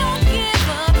 don't give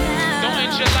up now. Don't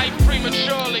end your life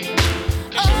prematurely,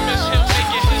 cause you miss him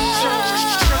taking his soul.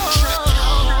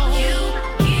 You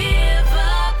give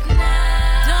up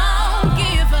now. Don't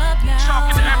give up now.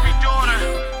 Talking to every daughter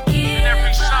and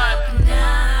every son.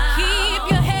 Keep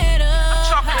your head up.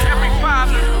 Talking to every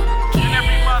father and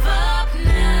every mother.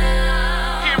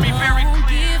 Hear me very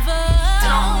clear.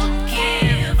 Don't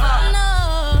give up. No.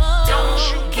 Don't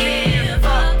you give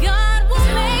up. God will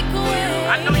make a way.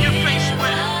 I know you're faced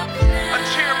with a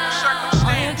terrible All you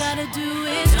circumstance, gotta do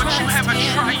is but you have a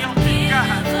triumphant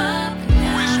God who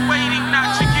is waiting not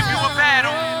to give you a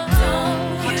battle,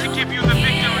 but to give you the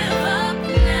victory.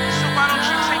 So why don't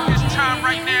you take this time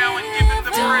right now and give him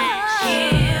the praise?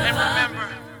 And remember,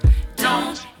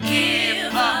 don't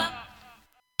give up.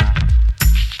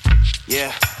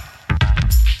 Yeah.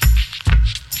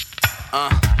 I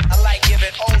like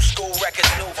giving old school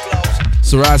records new flows.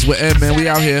 Saraz with M, man. We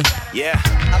out here. Yeah.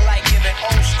 I like giving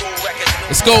old school records new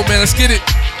Let's go, man. Let's get it.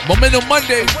 Momentum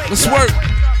Monday. Let's work.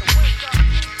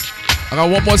 I got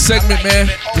one more segment, man.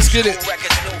 Let's get it.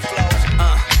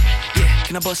 Yeah,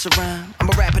 can I bust a rhyme? I'm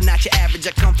a rapper, not your average.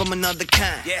 I come from another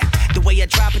kind. Yeah. The way I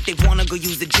drop it, they wanna go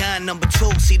use the John number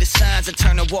 2. See the signs, I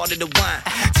turn the water to wine.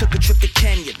 Took a trip to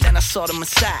Kenya, then I saw the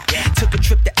Messiah. Took a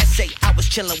trip to SA, I was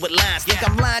chilling with lines. Think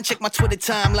I'm lying? Check my Twitter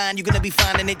timeline. You're gonna be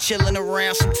finding it chilling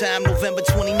around sometime November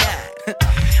 29.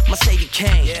 My savior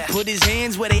came, put his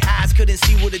hands where their eyes couldn't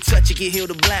see with a touch, it could heal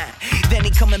the blind. Then he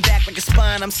coming back like a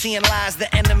spine. I'm seeing lies,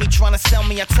 the enemy trying to sell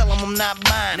me. I tell him I'm not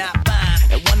buying.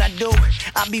 And when I do,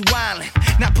 I be wildin'.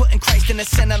 Not putting Christ in the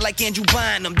center like Andrew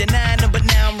Bynum. Denying him, but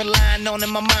now I'm relying on him.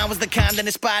 My mind was the kind that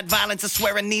inspired violence. I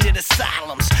swear I needed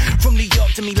asylums. From New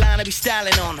York to Milan, I be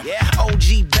styling on him.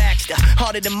 OG Baxter,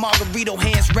 harder than Margarito,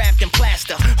 hands wrapped in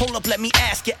plaster. Hold up, let me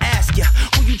ask you.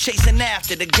 Who you chasing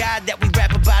after? The guy that we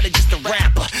rap about is just a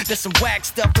rapper. There's some whack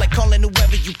stuff like calling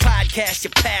whoever you podcast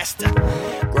your pastor.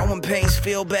 Growing pains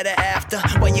feel better after.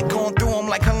 While you're going through them,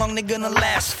 like how long they gonna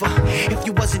last for? If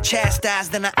you wasn't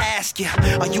chastised, then I ask you,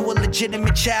 are you a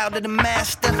legitimate child of the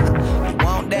master? You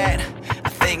want that? I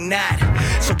think not.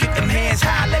 So keep them hands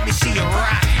high, let me see you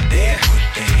rock. There.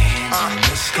 In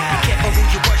the sky. Be careful who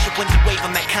you worship when you wave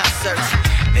them at concerts.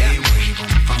 They wave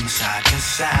them from side to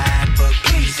side, but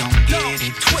please don't get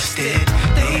it twisted.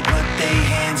 They put their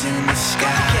hands in the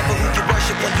sky. Be careful who you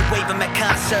worship when you wave them at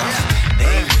concerts.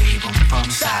 They wave them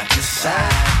from side to side,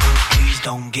 but please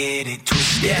don't get it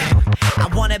twisted. I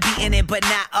wanna be in it, but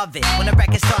not of it. When the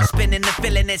record starts spinning, the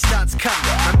feeling it starts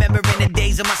coming. Remembering the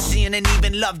days of my sin and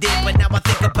even loved it, but now I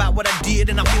think about what I did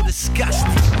and I feel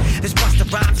disgusted. This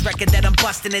Busta Rhymes record that I'm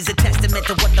busting is a testament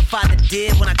to what the Father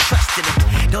did when I trusted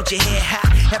him. Don't you hear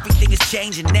how everything is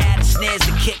changing now? The snares,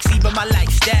 the kicks, even my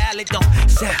lifestyle. It don't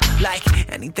sound like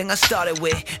anything I started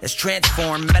with. It's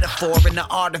transformed, metaphor in the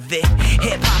art of it.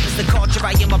 Hip-hop is the culture,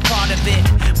 I am a part of it,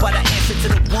 but I answer to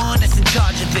the one that's in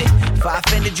charge of it. If I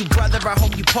offended you, brother, I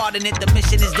hope you pardon it. The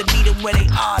mission is to meet them where they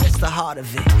are, that's the heart of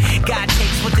it. God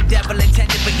takes what the devil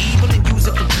intended for evil and use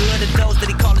it for good of those that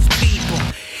he calls his people.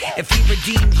 If he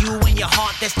redeemed you in your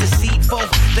heart that's deceitful,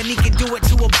 then he can do it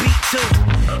to a beat too.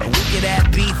 And we could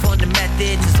have beef on the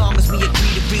methods as long as we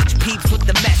agree to reach peeps with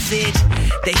the message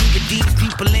that he redeems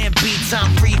people and beats. I'm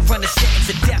free from the sentence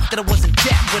of death that I wasn't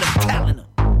dead with. I'm telling them.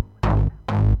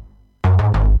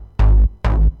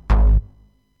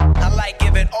 I like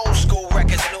giving old school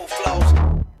records new flows,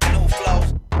 new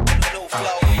flows, new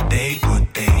flows. They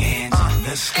put their hands in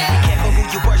the sky. Be careful who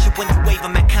you worship when you wave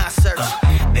them at concerts.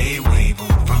 They wave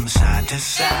them from side to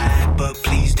side, but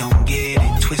please don't get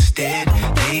it twisted.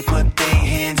 They put their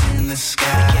hands in the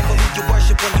sky. Be careful who you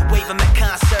worship when you wave them at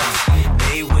concerts.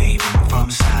 They wave them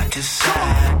from side to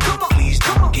side, but please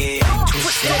don't get it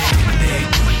twisted. They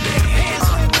put their hands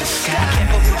in the sky. Be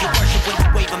careful who you worship when you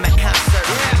wave them at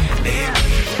concerts. They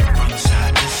wave them from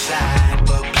side to side,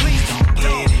 but please don't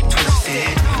get it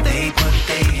twisted. They put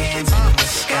their hands in the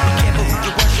sky. Be careful who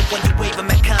you worship when you wave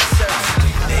them at concerts.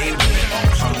 They wave them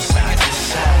from side to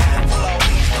side, but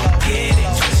please don't get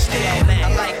it twisted.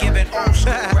 I like giving old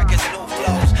school records new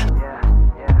flows.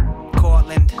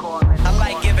 Cortland. I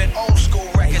like giving old school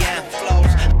records new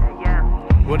flows.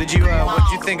 What did you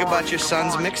think about your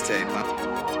son's mixtape, huh?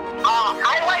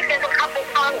 I like there's a couple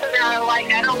songs in there I like.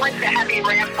 I don't like the heavy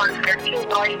rap ones. They're too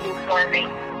noisy for me.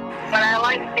 But I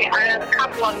like there's a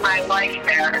couple of them I like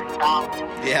there.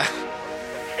 Yeah.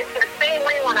 It's the same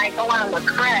way when I go on the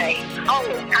cray.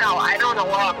 Holy cow, I don't know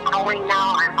where I'm going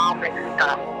now. I'm all mixed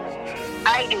up.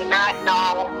 I do not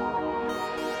know.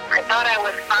 I thought I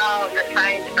was following the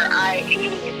signs for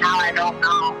I-80, and now I don't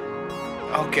know.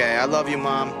 Okay, I love you,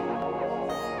 Mom.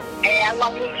 Hey, I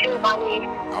love you too, mommy.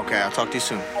 Okay, I'll talk to you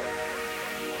soon.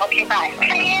 Okay, bye.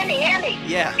 Hey, Andy.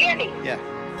 Yeah. Andy. Yeah.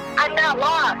 I'm not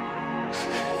lost.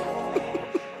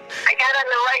 I got on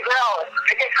the right road.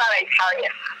 I just thought I'd tell you.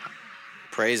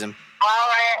 Praise him. All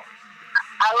right.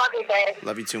 I love you, babe.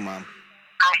 Love you too, Mom.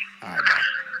 Bye. All right, bye.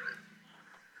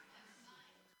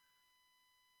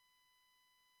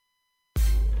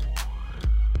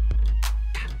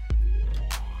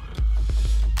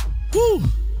 Woo!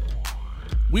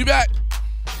 We back.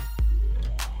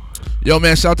 Yo,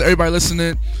 man, shout out to everybody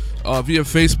listening via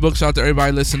Facebook. Shout out to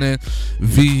everybody listening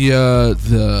via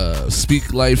the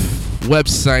Speak Life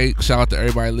website. Shout out to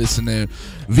everybody listening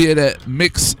via that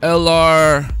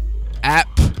MixLR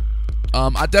app.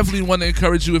 I definitely want to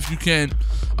encourage you, if you can,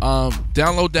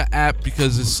 download the app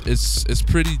because it's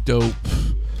pretty dope.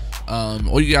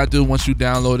 All you gotta do once you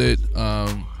download it,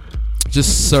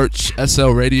 just search SL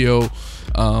Radio.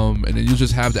 And then you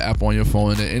just have the app on your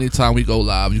phone, and then anytime we go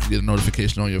live, you can get a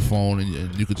notification on your phone,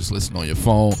 and you can just listen on your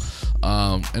phone.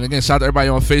 And again, shout out to everybody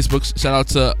on Facebook. Shout out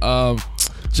to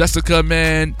Jessica,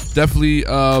 man. Definitely,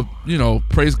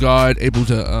 praise God, able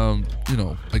to,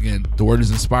 again, the word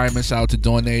is inspiring. Shout out to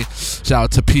Donay. Shout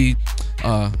out to P.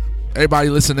 Everybody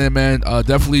listening, man,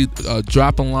 definitely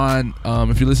drop a line.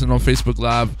 If you're listening on Facebook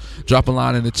Live, drop a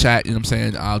line in the chat. You know what I'm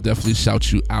saying? I'll definitely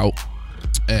shout you out.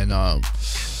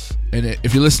 And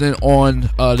if you're listening on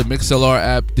the MixLR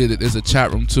app, there's a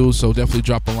chat room too, so definitely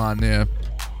drop a line there.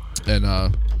 And, I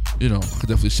could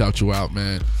definitely shout you out,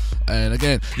 man. And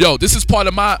again, yo, this is part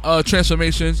of my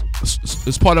transformations.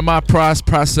 It's part of my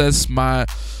process, my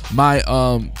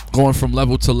going from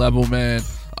level to level, man.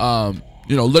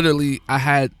 Literally, I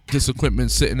had this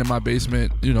equipment sitting in my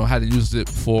basement, hadn't used it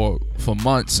for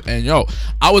months. And,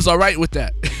 I was all right with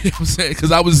that. You know what I'm saying?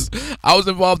 Because I was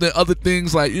involved in other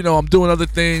things, like, I'm doing other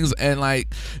things. And,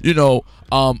 like,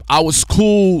 I was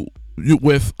cool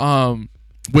with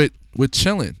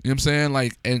chilling. You know what I'm saying?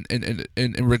 Like,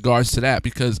 in regards to that.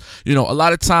 Because, a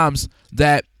lot of times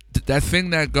that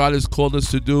thing that God has called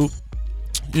us to do,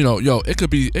 it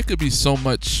could be so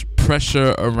much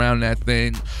pressure around that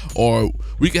thing, or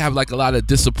we could have like a lot of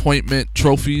disappointment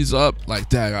trophies up, like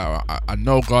that. I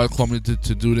know God called me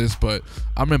to do this, but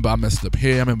I remember I messed up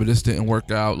here. I remember this didn't work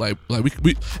out. Like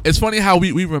we it's funny how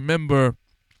we remember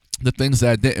the things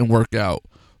that didn't work out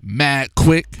mad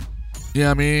quick. You know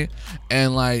what I mean?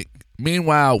 And like,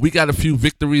 meanwhile, we got a few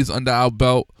victories under our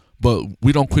belt, but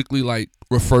we don't quickly like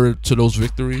refer to those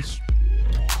victories.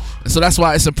 And so that's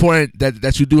why it's important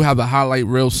that you do have a highlight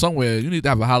reel somewhere. You need to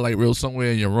have a highlight reel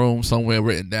somewhere in your room, somewhere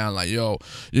written down, like,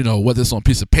 whether it's on a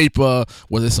piece of paper,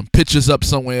 whether it's some pictures up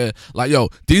somewhere. Like,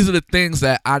 these are the things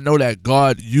that I know that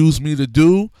God used me to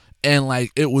do. And,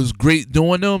 like, it was great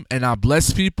doing them. And I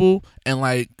bless people. And,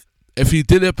 like, if he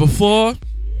did it before,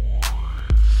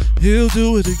 he'll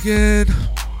do it again.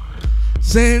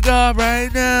 Same God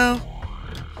right now.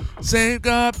 Same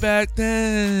God back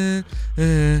then.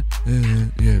 Yeah,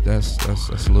 that's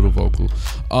a little vocal.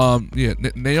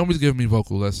 Naomi's giving me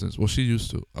vocal lessons. Well, she used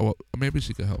to. Well, maybe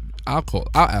she could help me. I'll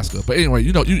ask her. But anyway,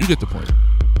 you get the point.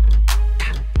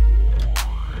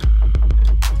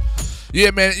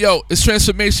 Yeah, man. Yo, it's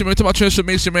transformation. We're talking about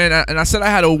transformation, man. And I said I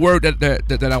had a word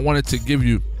that I wanted to give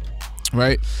you,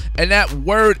 right? And that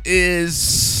word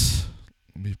is.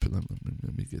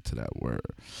 Let me get to that word.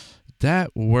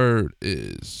 That word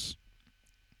is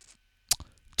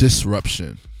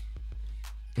disruption.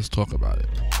 Let's talk about it.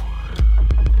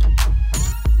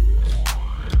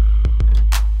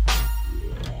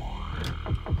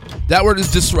 That word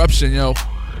is disruption, yo.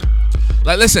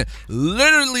 Like, listen,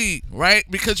 literally, right?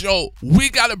 Because, yo, we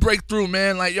got to break through,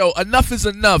 man. Like, yo, enough is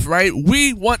enough, right?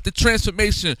 We want the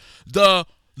transformation. The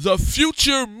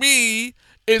future me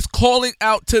is calling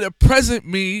out to the present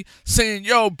me saying,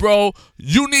 yo, bro,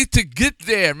 you need to get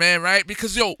there, man, right?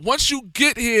 Because, yo, once you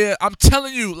get here, I'm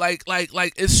telling you, like,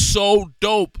 it's so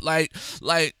dope. Like,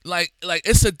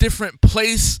 it's a different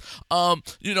place,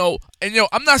 you know, and, yo,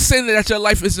 I'm not saying that your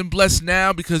life isn't blessed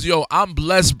now because, yo, I'm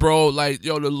blessed, bro. Like,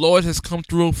 yo, the Lord has come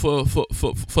through for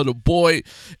the boy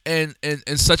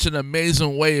in such an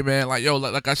amazing way, man. Like, yo,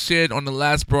 like I shared on the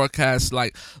last broadcast,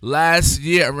 like, last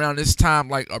year around this time,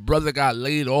 like, a brother got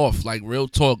laid off, like, real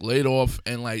talk, laid off,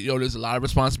 and, like, yo, there's a lot of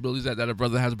responsibilities that a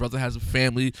brother has. A brother has a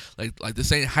family, like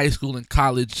this ain't high school and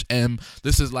college,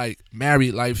 this is, like,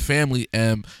 married life, family,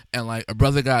 and, like, a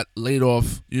brother got laid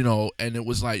off, you know, and it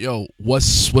was like, yo,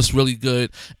 what's really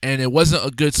good, and it wasn't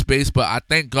a good space, but I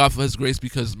thank God for his grace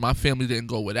because my family didn't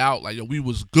go without. Like, yo, we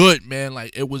was good, man.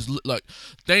 Like, it was, like,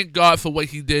 thank God for what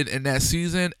he did in that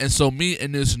season. And so me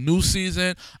in this new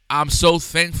season, I'm so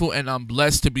thankful and I'm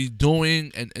blessed to be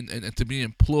doing and to be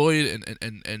employed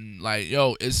and like,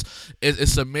 yo,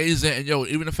 it's amazing. And, yo,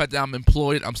 even the fact that I'm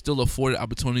employed, I'm still afforded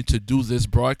opportunity to do this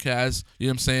broadcast. You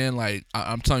know what I'm saying? Like,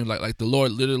 I'm telling you, like the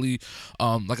Lord literally,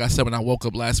 like I said, when I woke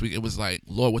up last week, it was like,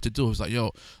 Lord, what to do? It was like,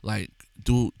 yo, like,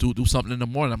 do something in the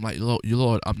morning. I'm like,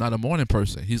 Lord, I'm not a morning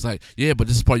person. He's like, yeah, but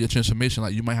this is part of your transformation.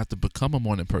 Like, you might have to become a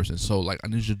morning person. So, like, I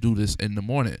need you to do this in the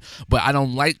morning. But I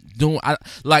don't like doing, I'm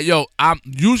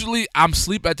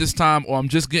sleep at this time, or I'm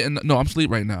just getting, no, I'm sleep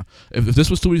right now. If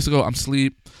this was 2 weeks ago, I'm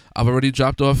sleep. I've already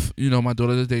dropped off, you know, my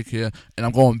daughter to daycare, and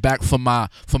I'm going back for my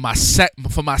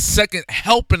second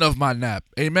helping of my nap.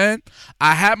 Amen.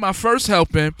 I had my first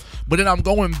helping, but then I'm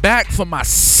going back for my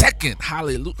second.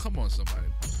 Hallelujah. Come on, somebody.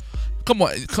 Come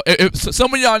on, if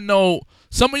some of y'all know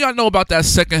about that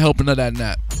second helping of that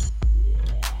nap.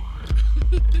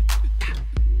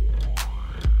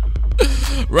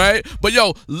 Right? But,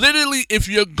 yo, literally, if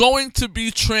you're going to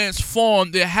be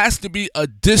transformed, there has to be a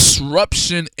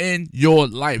disruption in your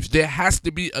life. There has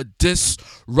to be a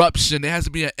disruption. There has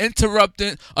to be an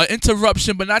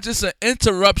interruption, but not just an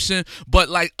interruption, but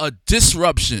like a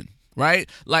disruption, right?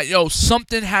 Like, yo,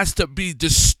 something has to be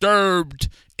disturbed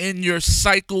in your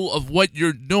cycle of what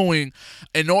you're doing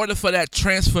in order for that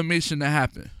transformation to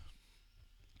happen.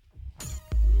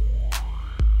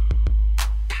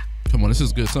 Come on, this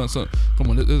is good. Come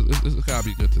on, this gotta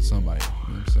be good to somebody. You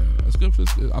know what I'm saying? That's good for.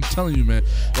 I'm telling you, man.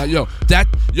 Like,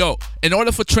 in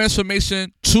order for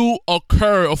transformation to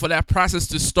occur or for that process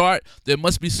to start, there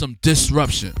must be some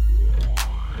disruption.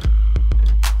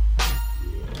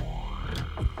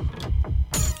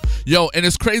 Yo, and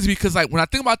it's crazy because, like, when I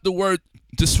think about the word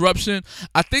disruption,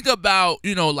 I think about,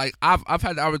 you know, like, I've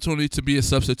had the opportunity to be a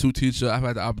substitute teacher. I've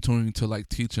had the opportunity to, like,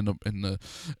 teach in the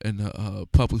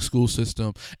public school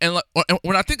system, and, like,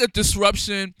 when I think of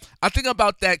disruption, I think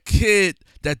about that kid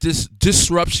that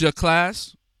disrupts your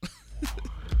class.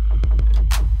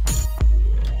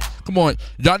 Come on,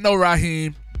 y'all know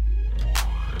Raheem,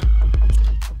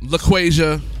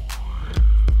 LaQuasia.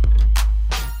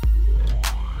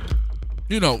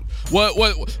 You know,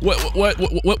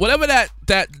 whatever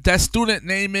that student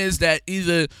name is, that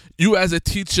either you as a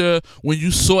teacher, when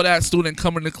you saw that student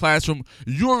come in the classroom,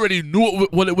 you already knew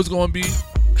what it was going to be.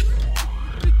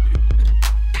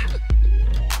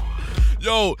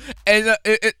 Yo, and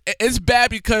it's bad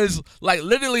because, like,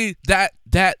 literally that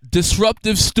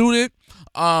disruptive student,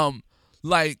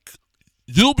 like,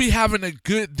 you'll be having a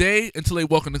good day until they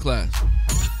walk into class.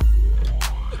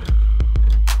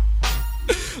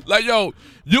 Like, yo,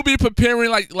 you'll be preparing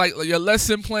like your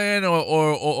lesson plan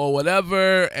or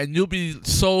whatever, and you'll be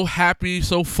so happy,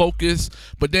 so focused,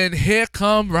 but then here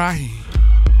come Raheem.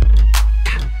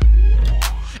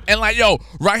 And, like, yo,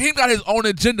 Raheem got his own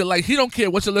agenda. Like, he don't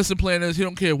care what your lesson plan is. He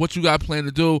don't care what you got planned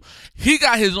to do. He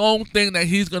got his own thing that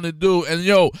he's going to do. And,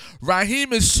 yo,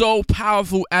 Raheem is so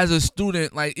powerful as a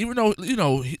student. Like, even though, you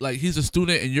know, he's a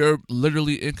student and you're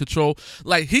literally in control,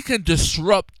 like, he can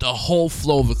disrupt the whole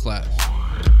flow of a class.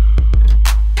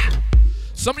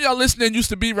 Some of y'all listening used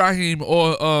to be Raheem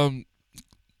or,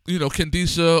 you know,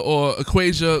 Kendisha or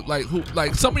Equasia.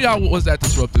 Like, some of y'all was that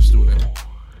disruptive student.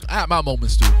 I had my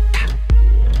moments, too.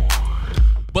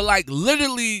 But But like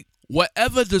literally,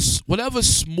 whatever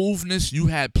smoothness you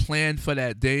had planned for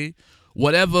that day,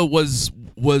 whatever was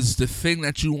the thing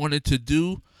that you wanted to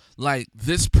do, like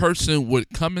this person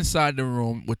would come inside the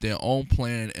room with their own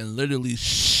plan and literally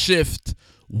shift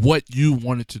what you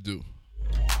wanted to do.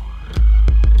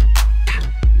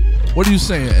 What are you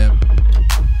saying, Em?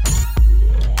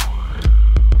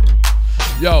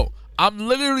 Yo, I'm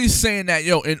literally saying that,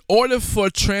 yo, in order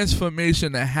for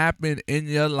transformation to happen in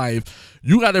your life,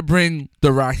 you got to bring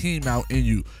the Raheem out in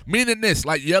you. Meaning this,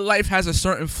 like your life has a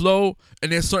certain flow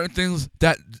and there's certain things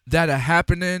that are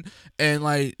happening, and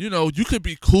like, you know, you could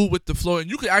be cool with the flow and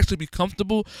you could actually be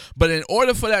comfortable, but in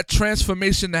order for that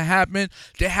transformation to happen,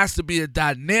 there has to be a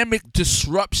dynamic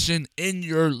disruption in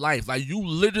your life. Like you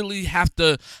literally have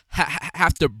to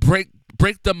break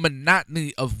the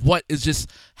monotony of what is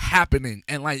just happening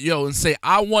and like, yo, and say,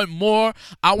 I want more.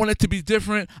 I want it to be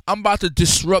different. I'm about to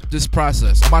disrupt this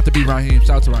process. I'm about to be Raheem.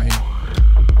 Shout out to Raheem.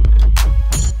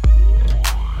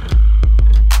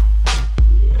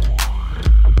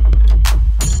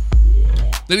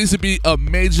 There needs to be a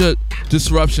major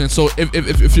disruption. So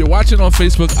if you're watching on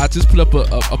Facebook, I just put up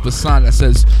a sign that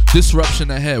says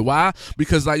disruption ahead. Why?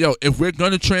 Because like, yo, if we're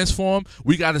going to transform,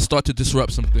 we got to start to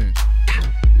disrupt some things.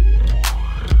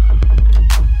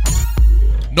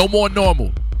 No more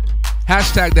normal.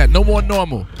 Hashtag that. No more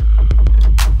normal.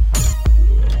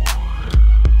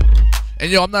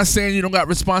 And yo, I'm not saying you don't got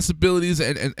responsibilities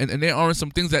and there aren't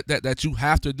some things that you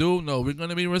have to do. No, we're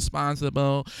going to be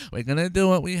responsible. We're going to do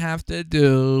what we have to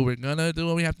do. We're going to do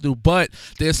what we have to do. But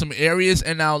there's some areas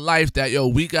in our life that, yo,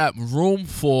 we got room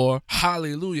for.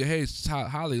 Hallelujah. Hey,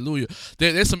 hallelujah.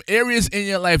 There's some areas in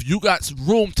your life you got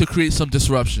room to create some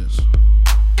disruptions.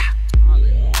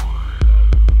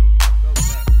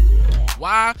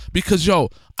 Why? Because, yo,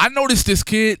 I noticed this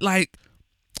kid, like,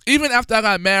 even after I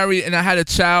got married and I had a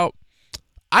child,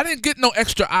 I didn't get no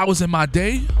extra hours in my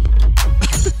day.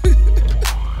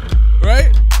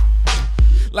 Right?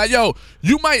 Like, yo,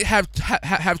 you might have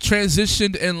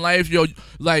transitioned in life, yo,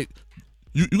 like,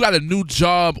 you got a new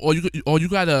job, or you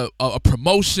got a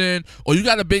promotion, or you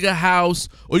got a bigger house,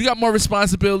 or you got more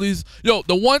responsibilities. Yo,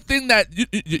 the one thing that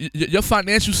your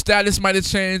financial status might have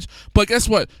changed, but guess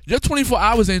what? Your 24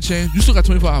 hours ain't changed. You still got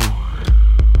 24 hours.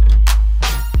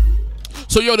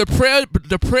 So yo, the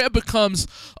prayer becomes,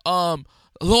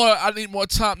 Lord, I need more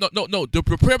time. No. The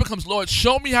prayer becomes, Lord,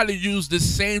 show me how to use this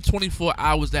same 24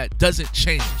 hours that doesn't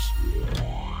change.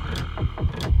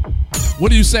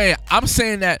 What are you saying? I'm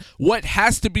saying that what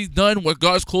has to be done, what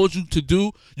God's called you to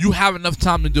do, you have enough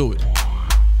time to do it.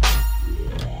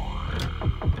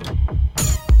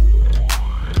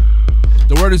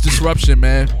 The word is disruption,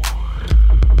 man.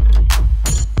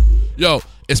 Yo,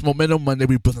 it's Momentum Monday.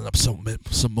 We building up some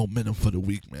momentum for the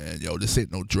week, man. Yo, this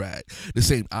ain't no drag.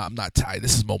 This ain't, I'm not tired.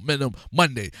 This is Momentum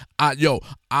Monday. I'm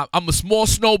a small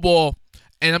snowball,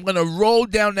 and I'm going to roll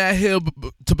down that hill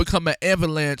to become an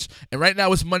avalanche. And right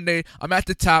now it's Monday. I'm at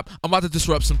the top. I'm about to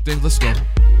disrupt some things. Let's go.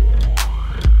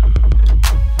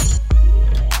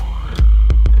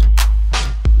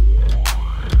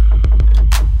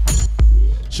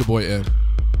 It's your boy, M.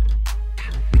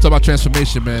 We talk about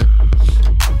transformation, man.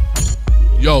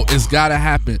 Yo, it's got to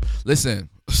happen. Listen.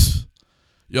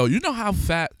 Yo, you know how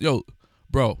fat... Yo,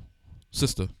 bro,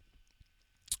 sister.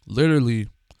 Literally...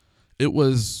 It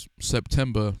was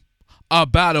September,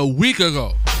 about a week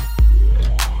ago.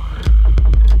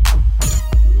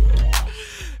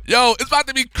 Yo, it's about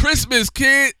to be Christmas,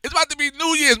 kid. It's about to be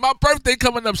New Year's. My birthday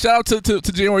coming up. Shout out to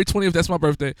January 20th. That's my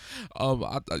birthday.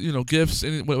 Gifts,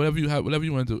 whatever you have, whatever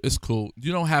you want to do, it's cool.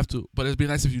 You don't have to, but it'd be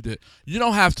nice if you did. You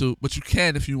don't have to, but you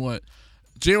can if you want.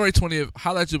 January 20th,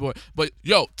 holla at your boy. But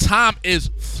yo, time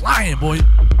is flying, boy.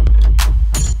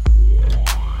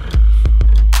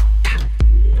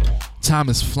 Time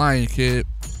is flying, kid.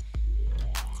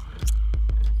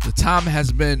 The time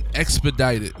has been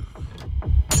expedited.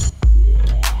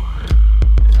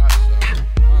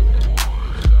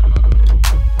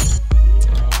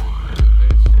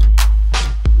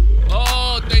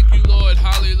 Oh, thank you, Lord.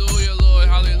 Hallelujah, Lord.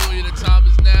 Hallelujah. The time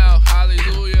is now.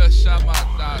 Hallelujah.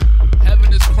 Shamata.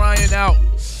 Heaven is crying out.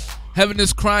 Heaven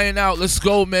is crying out. Let's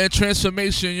go, man.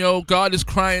 Transformation, yo. God is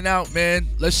crying out, man.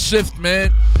 Let's shift,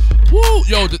 man. Woo!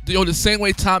 Yo, the same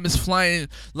way time is flying,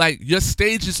 like your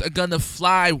stages are gonna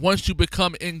fly once you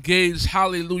become engaged,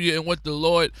 hallelujah, in what the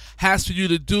Lord has for you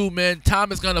to do, man.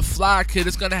 Time is gonna fly, kid.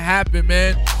 It's gonna happen,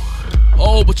 man.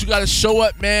 Oh, but you gotta show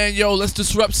up, man. Yo, let's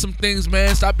disrupt some things,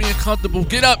 man. Stop being comfortable.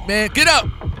 Get up, man. Get up.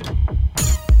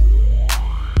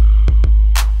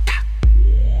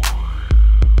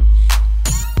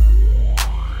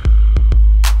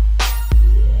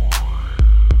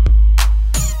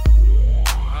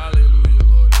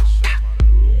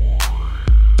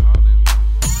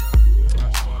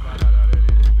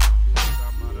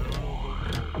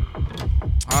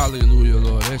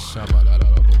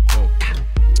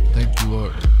 Thank you,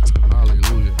 Lord.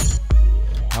 Hallelujah.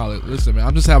 Hallelujah. Listen, man,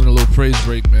 I'm just having a little praise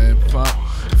break, man.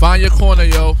 Find your corner,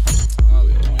 yo.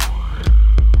 Hallelujah.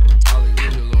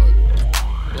 Hallelujah,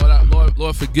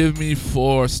 Lord, forgive me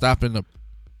for stopping the.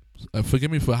 Forgive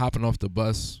me for hopping off the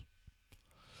bus.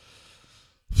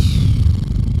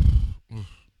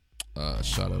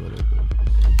 Shout out a little bit.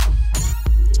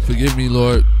 Forgive me,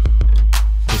 Lord,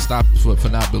 for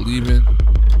not believing.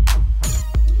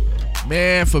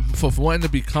 Man, for wanting to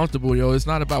be comfortable, yo. It's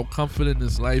not about comfort in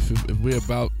this life if we're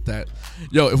about that.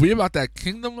 Yo, if we're about that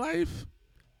kingdom life,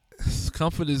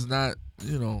 comfort is not,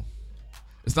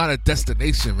 it's not a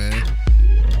destination, man.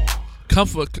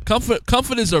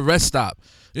 Comfort is a rest stop.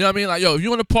 You know what I mean? Like, yo, if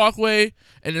you're on the parkway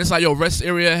and it's like, yo, rest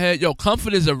area ahead, yo,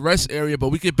 comfort is a rest area, but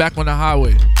we get back on the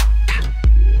highway.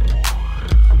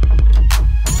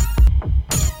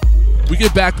 We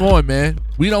get back on, man.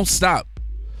 We don't stop.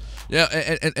 Yeah,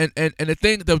 and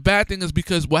the bad thing is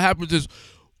because what happens is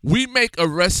we make a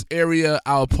rest area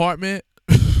our apartment.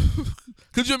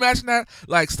 Could you imagine that?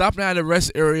 Like stopping at a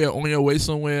rest area on your way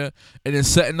somewhere and then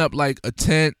setting up like a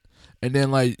tent and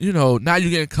then like, now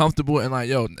you're getting comfortable and like,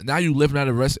 yo, now you living at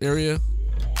a rest area?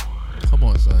 Come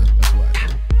on, son. That's why.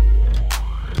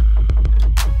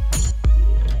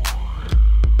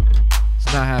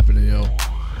 It's not happening, yo.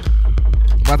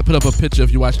 I'm about to put up a picture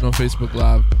if you're watching on Facebook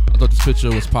Live. I thought this picture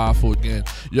was powerful again.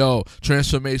 Yo,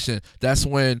 transformation. That's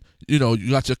when, you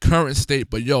got your current state,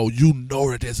 but yo,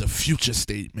 that there's a future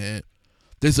state, man.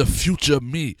 There's a future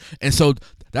me. And so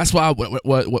that's why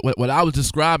what I was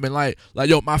describing, like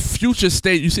yo, my future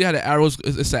state, you see how the arrows,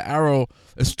 it's an arrow,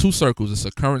 it's two circles. It's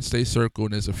a current state circle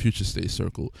and there's a future state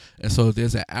circle. And so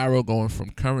there's an arrow going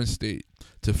from current state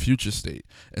to future state.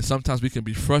 And sometimes we can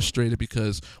be frustrated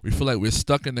because we feel like we're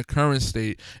stuck in the current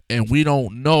state and we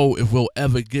don't know if we'll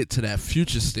ever get to that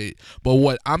future state. But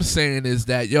what I'm saying is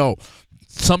that, yo,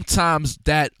 sometimes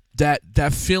that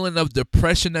feeling of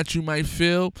depression that you might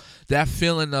feel, that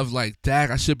feeling of like, dag,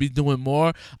 I should be doing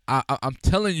more, I'm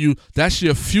telling you, that's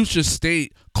your future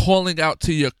state calling out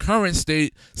to your current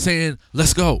state saying,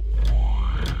 let's go.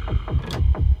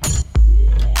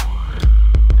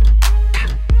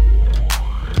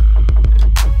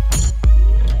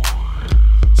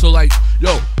 So like,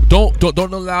 yo, don't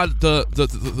allow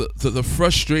the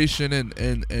frustration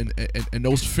and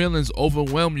those feelings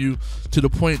overwhelm you to the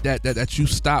point that you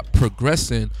stop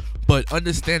progressing. But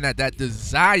understand that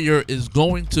desire is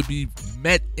going to be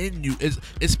met in you.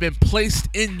 It's been placed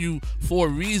in you for a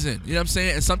reason. You know what I'm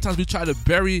saying? And sometimes we try to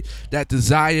bury that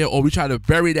desire or we try to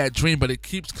bury that dream, but it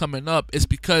keeps coming up. It's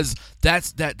because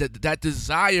that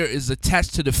desire is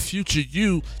attached to the future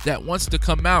you that wants to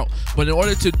come out. But in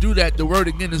order to do that, the word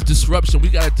again is disruption. We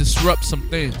got to disrupt some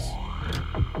things.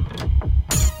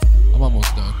 I'm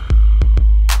almost done.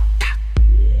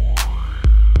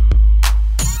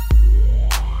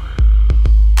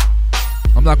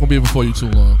 I'm not going to be before you too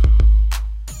long.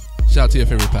 Shout out to your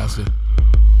favorite pastor.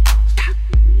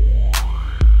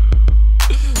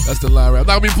 That's the line, right? I'm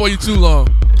not going to be before you too long.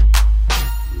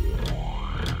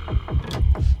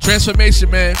 Transformation,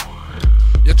 man.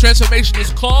 Your transformation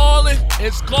is calling.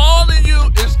 It's calling you.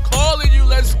 It's calling you.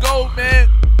 Let's go, man.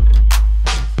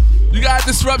 You got to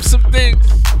disrupt some things.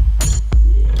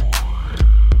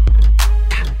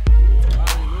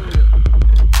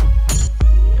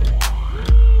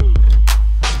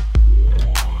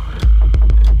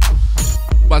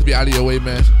 About to be out of your way,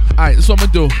 man. Alright, this is what I'm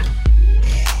gonna do.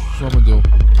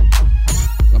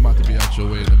 I'm about to be out your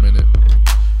way in a minute.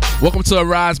 Welcome to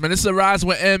Arise, man. This is Arise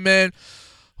with M, man.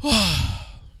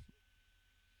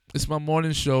 It's my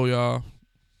morning show, y'all.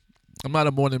 I'm not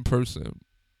a morning person.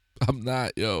 I'm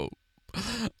not, yo.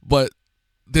 But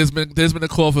there's been a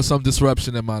call for some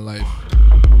disruption in my life.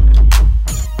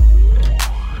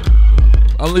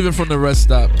 I'm leaving from the rest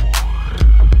stop.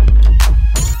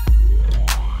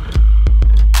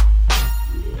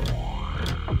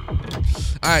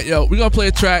 All right, yo, we're gonna play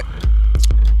a track.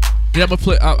 Yeah, I'm gonna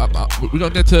play. We're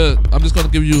gonna get to. I'm just gonna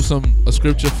give you a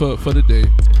scripture for the day.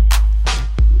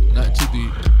 Not too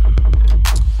deep.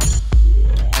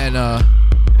 And I'm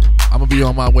gonna be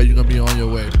on my way. You're gonna be on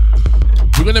your way.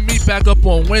 We're gonna meet back up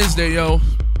on Wednesday, yo.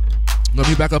 We're gonna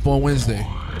meet back up on Wednesday,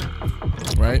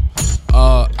 right?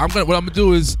 What I'm gonna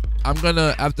do is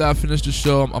after I finish the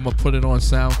show, I'm gonna put it on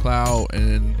SoundCloud,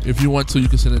 and if you want to, you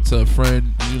can send it to a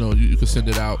friend. You can send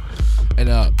it out. And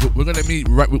we're gonna meet.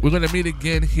 We're gonna meet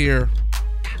again here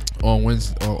on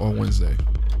Wednesday.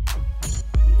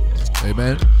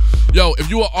 Amen. Yo, if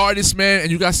you an artist, man,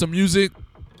 and you got some music,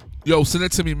 yo, send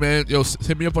it to me, man. Yo,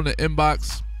 hit me up on the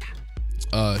inbox.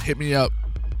 Hit me up,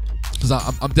 cause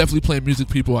I'm definitely playing music.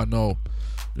 People I know.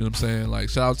 You know what I'm saying? Like,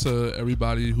 shout out to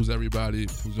everybody who's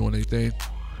doing their thing.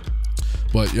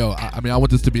 But yo, I mean, I want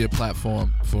this to be a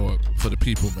platform for the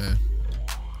people, man.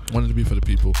 I want it to be for the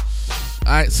people.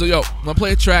 All right, so yo, I'm gonna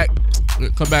play a track.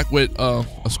 Come back with a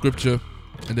scripture,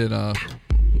 and then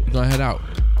we're gonna head out.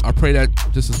 I pray that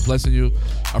this is blessing you.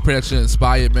 I pray that you're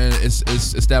inspired, man.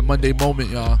 It's that Monday moment,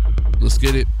 y'all. Let's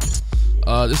get it.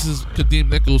 This is Kadeem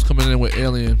Nichols coming in with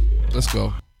Alien. Let's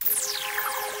go.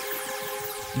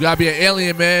 You gotta be an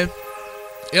alien, man.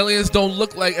 Aliens don't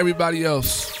look like everybody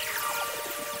else.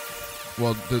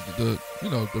 Well, the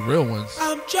real ones.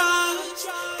 I'm just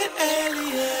an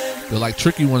alien. The like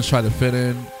tricky ones try to fit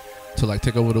in to like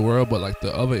take over the world, but like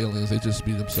the other aliens, they just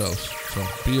be themselves. So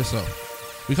be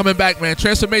yourself. We coming back, man.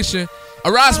 Transformation.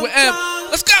 Arise with M.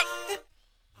 Let's go.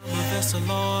 I'm a vessel,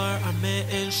 Lord. I'm an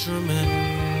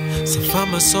instrument. So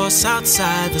from a source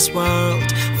outside this world,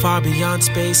 far beyond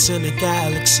space and the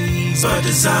galaxies, by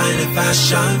design and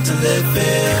fashion to live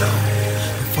here.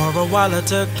 For a while I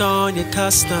took on your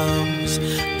customs,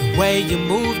 the way you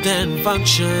moved and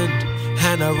functioned,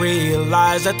 and I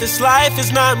realized that this life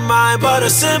is not mine, but a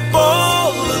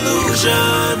simple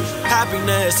illusion.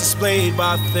 Happiness displayed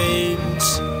by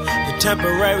things, the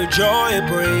temporary joy it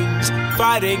brings,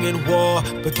 fighting in war.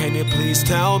 But can you please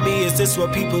tell me, is this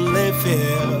what people live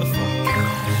here for?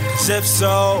 'Cause if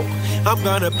so, I'm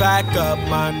gonna pack up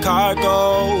my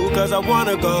cargo, 'cause I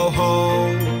wanna go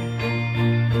home.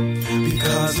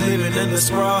 Because living in this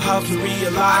world helps me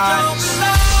realize I don't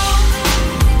belong.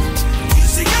 You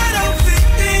see, I don't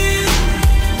fit in,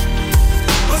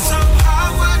 but somehow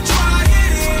I try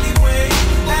it anyway.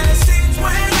 And it seems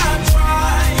when I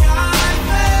try, I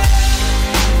fail.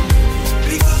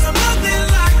 Because I'm nothing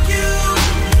like you.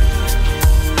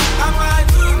 I might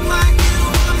look like you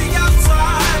on the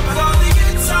outside, but on the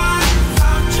inside,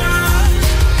 I'm just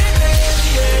an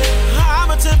alien. I'm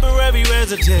a temporary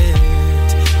resident.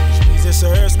 This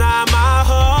earth's not my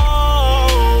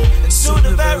home, and soon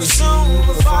and very soon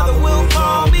my Father will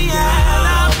call me and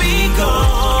I'll be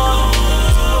gone.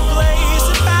 A place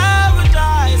in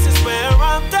paradise is where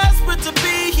I'm desperate to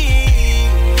be,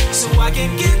 so I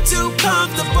can get too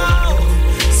comfortable.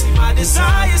 See, my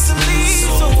desire is to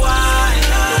leave, so I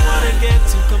don't wanna get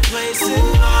too complacent.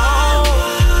 No.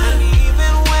 And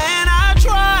even when I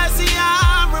try, see,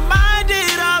 I'm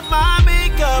reminded of my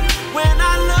makeup when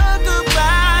I look up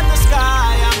at the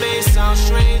sky. I may sound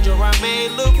strange or I may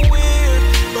look weird,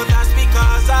 but that's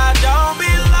because I don't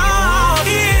belong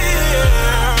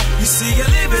here. You see, you're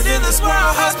living in this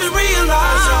world has been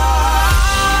realized.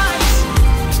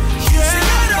 You see,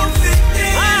 I don't fit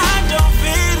in. I don't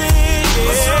fit in.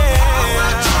 But somehow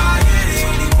I try it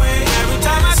anyway. Every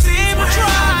time I seem to try,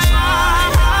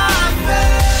 I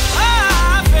fail.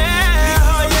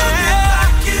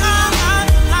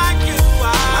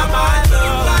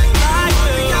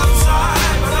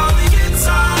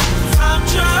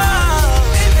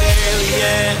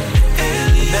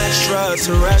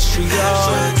 Extraterrestrial.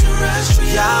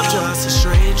 Yeah, I'm just a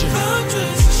stranger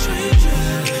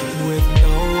with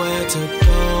nowhere to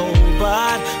go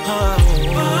but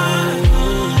home.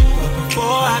 But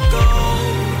before I go,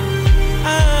 I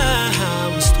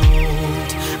was told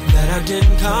that I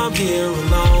didn't come here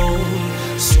alone.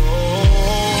 So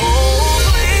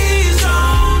please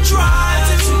don't try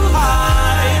to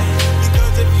hide,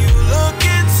 because if you look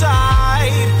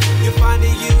inside, you find a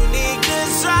unique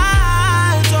design.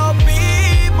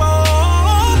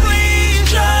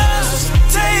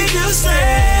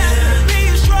 Stand, be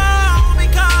strong,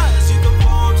 because you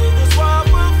conform to this world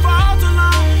for far too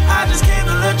long. I just came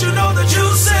to let you know that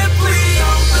you simply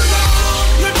don't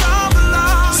belong. You don't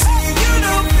belong. See, you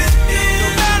don't fit in, no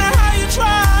matter how you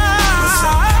try. But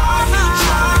somehow you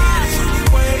try it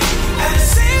anyway, and it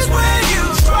seems when you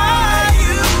try,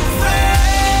 you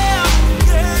fail.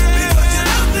 Yeah. Because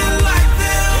you're nothing like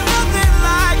them. You're nothing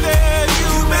like them.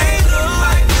 You may look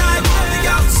like them on the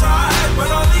outside,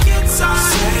 but on the inside,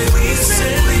 we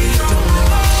simply don't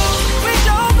belong. We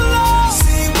don't belong.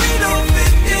 See, we don't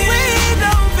fit in. We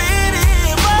don't fit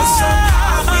in. But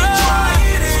somehow we try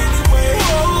it anyway.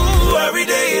 Whoa. Every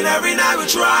day and every night we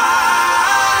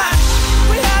try.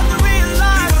 We have to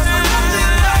realize because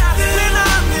we're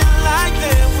nothing like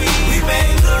them. We may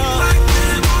look like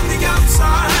them on the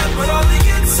outside, but on the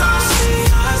inside, see,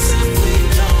 I simply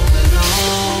don't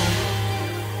belong.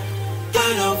 I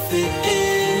don't fit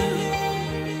in.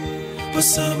 But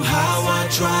somehow I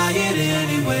try it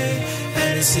anyway,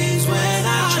 and it seems when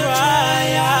I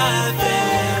try, I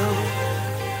fail.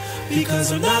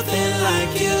 Because I'm nothing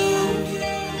like you.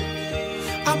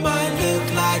 I might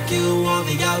look like you on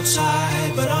the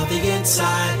outside, but on the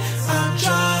inside, I'm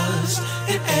just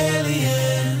an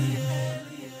alien.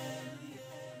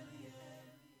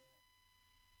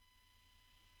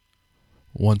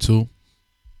 1 2.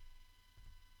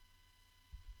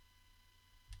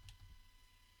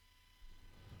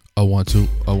 A 1 2.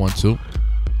 A 1 2.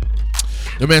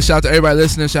 Yo, man, shout out to everybody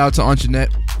listening. Shout out to Aunt Jeanette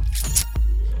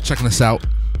checking us out.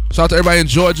 Shout out to everybody in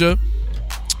Georgia.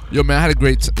 Yo, man, I had a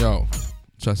great yo.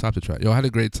 Try to stop the track. Yo, I had a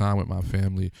great time with my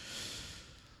family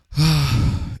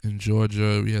in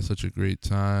Georgia. We had such a great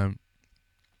time.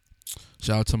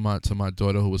 Shout out to my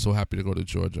daughter who was so happy to go to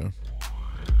Georgia.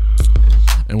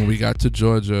 And when we got to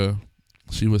Georgia,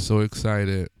 she was so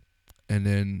excited. And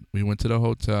then we went to the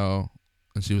hotel,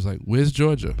 and she was like, "Where's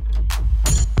Georgia?"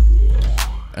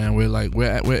 And we're like,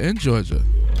 we're in Georgia.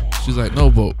 She's like, "No,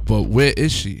 but where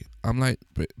is she?" I'm like,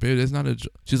 "Babe, there's not a."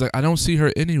 She's like, "I don't see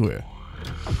her anywhere."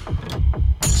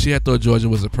 She had thought Georgia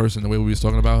was a person the way we was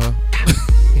talking about her.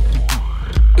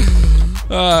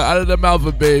 Out of the mouth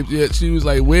of babes, yeah. She was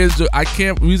like, "Where's Georgia?" I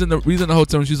can't. We was in the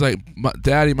hotel, and she's like,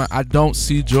 "Daddy, I don't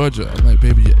see Georgia." I'm like,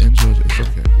 "Baby, you're in Georgia. It's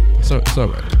okay. It's all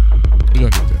right. We're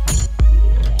gonna get there."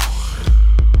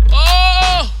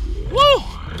 Oh, woo!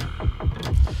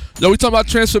 Yo, we talking about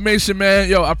transformation, man.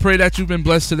 Yo, I pray that you've been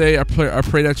blessed today. I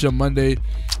pray that your Monday,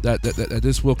 that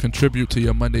this will contribute to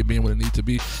your Monday being what it needs to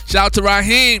be. Shout out to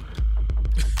Raheem.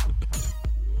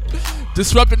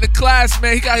 Disrupting the class,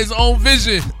 man. He got his own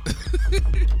vision.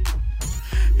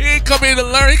 He ain't come here to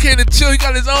learn. He came to chill. He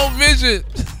got his own vision.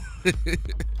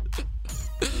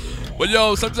 But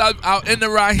yo, sometimes out in the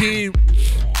Raheem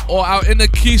or out in the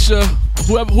Keisha,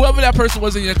 whoever that person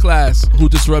was in your class who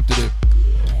disrupted it.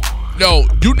 Yo,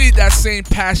 you need that same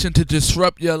passion to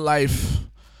disrupt your life,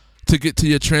 to get to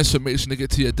your transformation, to get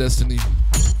to your destiny.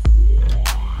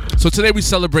 So today we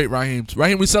celebrate Raheem.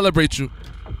 Raheem, we celebrate you.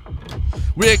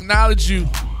 We acknowledge you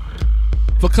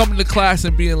for coming to class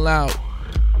and being loud.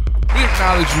 We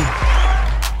acknowledge you.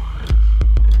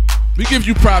 We give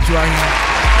you props, Raheem.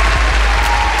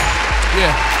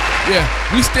 Yeah.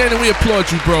 We stand and we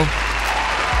applaud you, bro.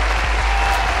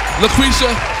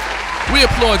 LaQuisha, we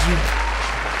applaud you.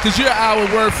 Because you're our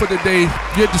word for the day.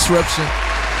 Your disruption.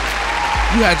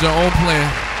 You had your own plan.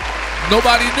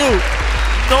 Nobody knew.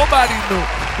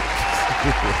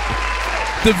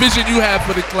 The vision you had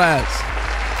for the class.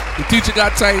 The teacher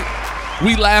got tight.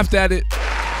 We laughed at it.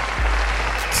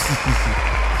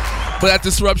 But that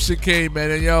disruption came,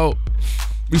 man. And yo,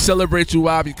 we celebrate you.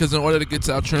 Why? Because in order to get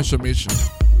to our transformation,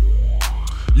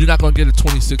 you're not going to get a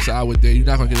 26-hour day. You're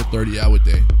not going to get a 30-hour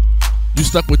day. You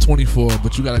stuck with 24,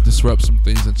 but you got to disrupt some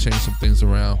things and change some things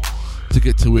around to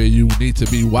get to where you need to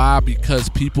be. Why? Because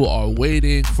people are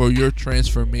waiting for your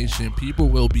transformation. People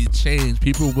will be changed.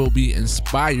 People will be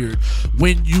inspired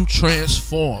when you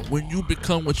transform, when you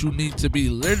become what you need to be.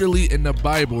 Literally in the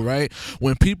Bible, right?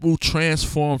 When people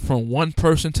transform from one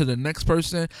person to the next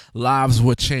person, lives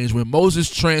will change. When Moses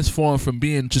transformed from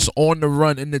being just on the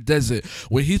run in the desert,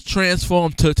 when he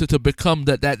transformed to become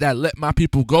that let my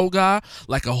people go guy,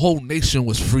 like a whole nation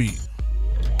was freed.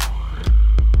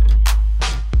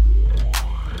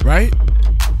 Right?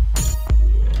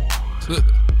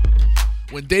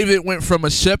 When David went from a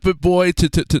shepherd boy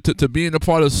to being a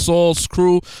part of Saul's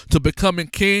crew to becoming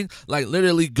king, like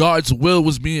literally God's will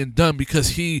was being done because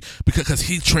he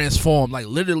transformed. Like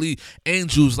literally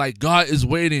angels, like God is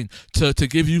waiting to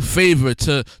give you favor,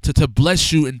 to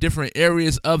bless you in different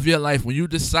areas of your life. When you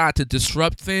decide to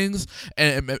disrupt things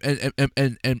and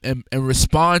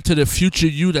respond to the future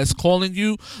you that's calling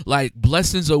you, like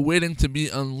blessings are waiting to be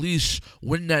unleashed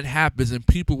when that happens, and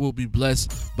people will be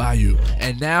blessed by you.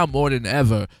 And now more than ever,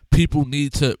 people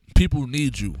need you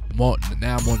more than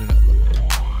ever,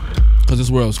 because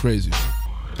this world's crazy.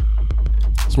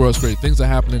 This world's crazy. Things are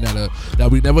happening that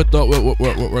we never thought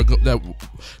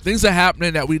things are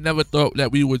happening that we never thought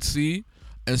that we would see,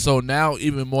 and so now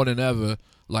even more than ever,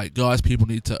 like God's people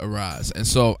need to arise. And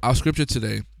so our scripture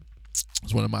today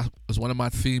is one of my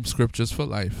theme scriptures for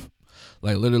life.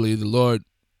 Like literally, the Lord.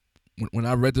 When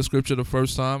I read the scripture the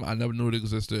first time, I never knew it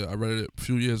existed. I read it a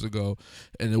few years ago,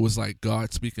 and it was like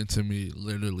God speaking to me,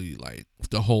 literally, like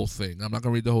the whole thing. I'm not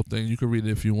going to read the whole thing. You can read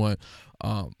it if you want.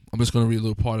 I'm just going to read a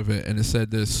little part of it, and it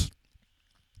said this.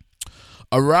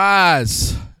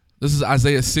 Arise. This is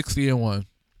Isaiah 60:1.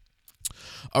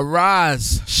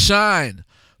 Arise, shine,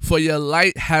 for your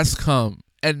light has come,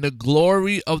 and the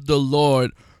glory of the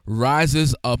Lord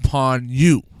rises upon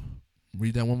you.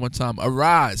 Read that one more time.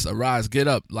 Arise, get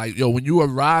up. Like, yo, when you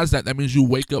arise, that means you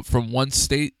wake up from one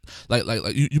state. Like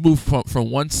you move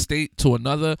from one state to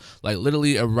another. Like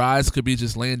literally, arise could be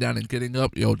just laying down and getting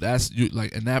up. Yo, that's you.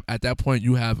 Like, and that at that point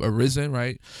you have arisen,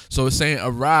 right? So it's saying,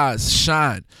 arise,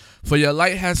 shine, for your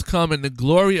light has come, and the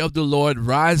glory of the Lord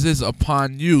rises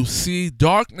upon you. See,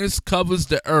 darkness covers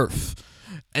the earth,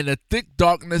 and a thick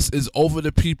darkness is over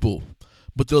the people.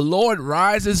 but the Lord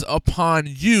rises upon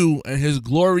you and his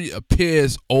glory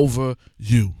appears over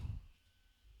you.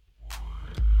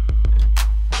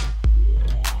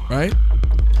 Right?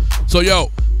 So,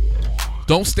 yo,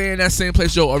 don't stay in that same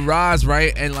place. Yo, arise,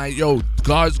 right? And like, yo,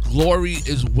 God's glory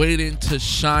is waiting to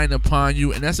shine upon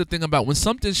you. And that's the thing about when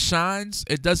something shines,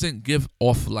 it doesn't give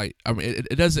off light. I mean,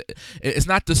 it doesn't, it's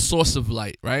not the source of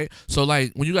light, right? So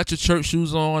like when you got your church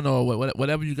shoes on or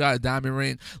whatever you got, a diamond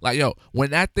ring, like, yo, when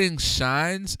that thing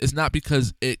shines, it's not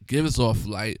because it gives off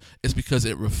light, it's because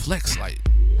it reflects light.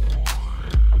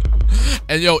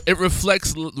 And yo, it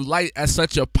reflects light as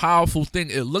such a powerful thing.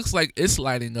 It looks like it's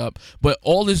lighting up, but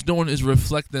all it's doing is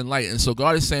reflecting light. And so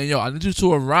God is saying, yo, I need you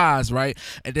to arise, right?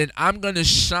 And then I'm going to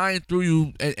shine through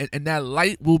you, and that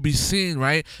light will be seen,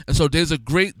 right? And so there's a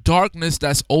great darkness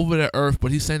that's over the earth,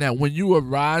 but he's saying that when you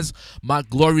arise, my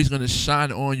glory is going to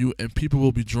shine on you, and people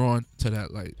will be drawn to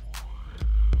that light.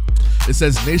 It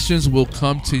says, nations will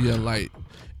come to your light,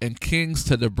 and kings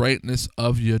to the brightness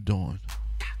of your dawn.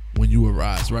 When you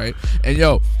arise, right? And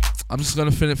yo, I'm just gonna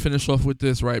finish off with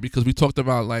this, right? Because we talked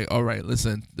about like, all right,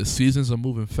 listen, the seasons are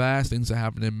moving fast, things are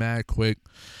happening mad quick.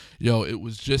 Yo, it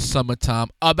was just summertime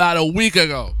about a week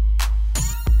ago.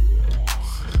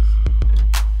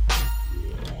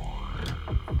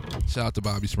 Shout out to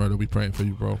Bobby Smurda. We praying for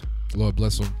you, bro. Lord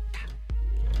bless him.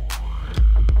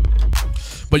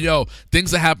 But yo,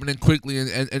 things are happening quickly,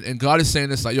 and God is saying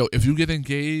this, like, yo, if you get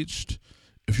engaged,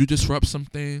 if you disrupt some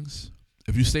things,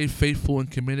 if you stay faithful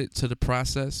and committed to the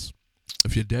process,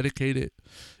 if you're dedicated,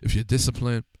 if you're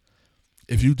disciplined,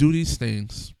 if you do these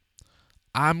things,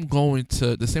 I'm going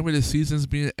to, the same way the season's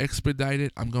being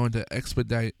expedited, I'm going to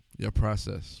expedite your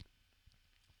process.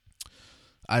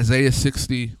 Isaiah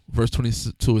 60, verse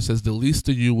 22, it says, the least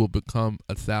of you will become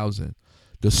 1,000,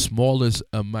 the smallest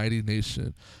a mighty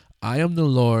nation. I am the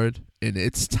Lord, in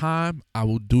its time I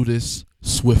will do this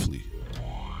swiftly.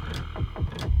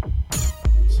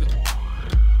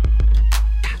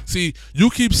 See, you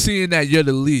keep seeing that you're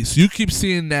the least. You keep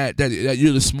seeing that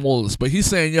you're the smallest. But he's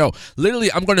saying, yo,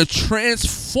 literally, I'm going to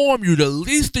transform you. The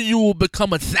least of you will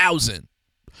become 1,000.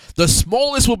 The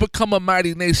smallest will become a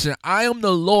mighty nation. I am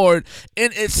the Lord.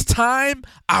 In its time,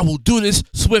 I will do this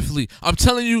swiftly. I'm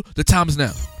telling you, the time is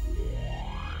now.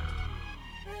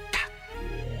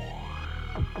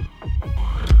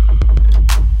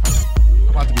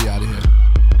 I'm about to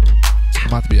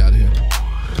be out of here.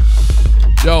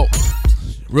 Yo.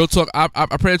 Real talk, I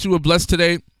pray that you were blessed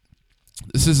today.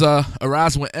 This is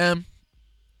Arise with M.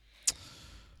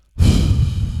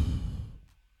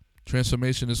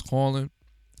 Transformation is calling.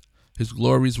 His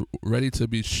glory is ready to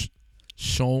be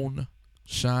shined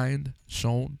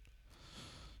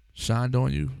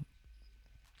on you.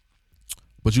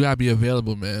 But you gotta be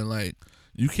available, man. Like,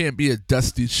 you can't be a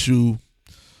dusty shoe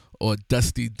or a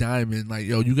dusty diamond. Like,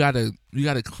 yo, you gotta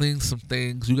clean some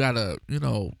things. You gotta,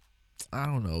 I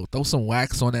don't know, throw some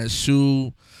wax on that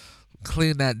shoe,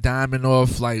 clean that diamond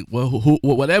off. Like,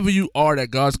 whatever you are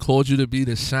that God's called you to be,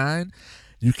 to shine,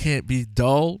 you can't be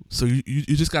dull. So you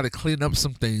just got to clean up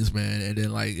some things, man. And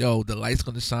then, like, yo, the light's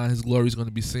going to shine, his glory is going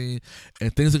to be seen,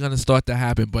 and things are going to start to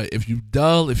happen. But if you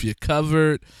dull, if you're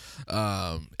covered,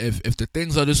 if the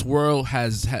things of this world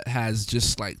has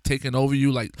just like taken over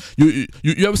you, like you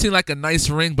ever seen like a nice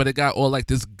ring, but it got all like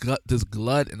this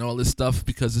glut and all this stuff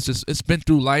because it's been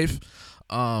through life.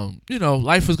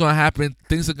 Life is gonna happen.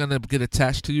 Things are gonna get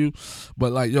attached to you,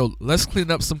 but like, yo, let's clean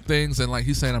up some things. And like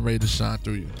he's saying, I'm ready to shine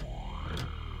through you.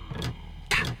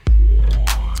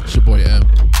 It's your boy M.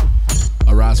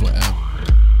 Arise with M.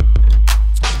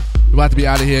 We're about to be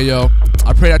out of here, yo.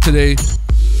 I pray that today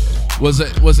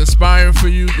was inspiring for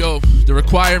you, yo. The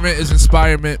requirement is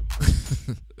inspirement.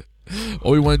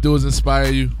 All we want to do is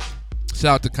inspire you.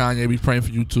 Shout out to Kanye. We praying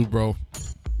for you too, bro.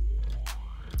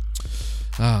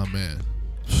 Oh man.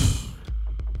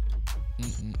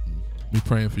 We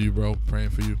praying for you, bro. Praying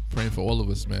for you. Praying for all of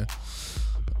us, man.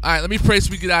 All right, let me pray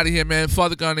so we get out of here, man.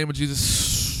 Father God, in the name of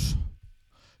Jesus,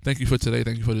 thank you for today.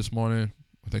 Thank you for this morning.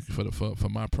 Thank you for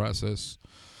my process,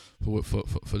 for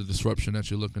the disruption that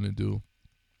you're looking to do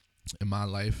in my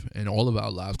life and all of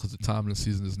our lives, because the time and the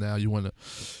season is now. You want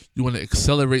to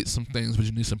accelerate some things, but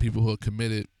you need some people who are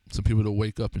committed, some people to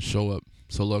wake up and show up.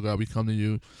 So, Lord God, we come to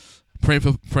you,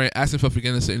 asking for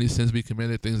forgiveness of any sins we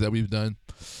committed, things that we've done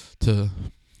to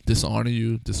dishonor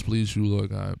you, displease you, Lord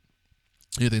God.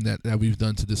 Anything that we've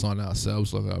done to dishonor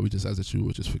ourselves, Lord God, we just ask that you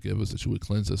would just forgive us, that you would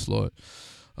cleanse us, Lord.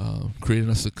 Creating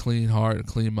us a clean heart, a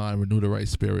clean mind, renew the right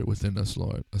spirit within us,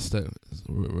 Lord.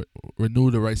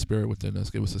 Renew the right spirit within us.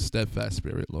 Give us a steadfast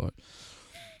spirit, Lord.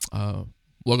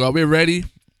 Lord God, we're ready.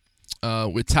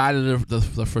 We're tired of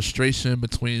the frustration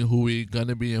between who we're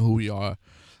gonna be and who we are.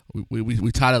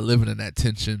 We tired of living in that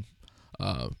tension.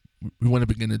 We want to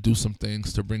begin to do some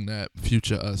things to bring that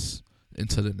future us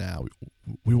into the now.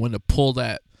 We want to pull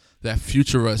that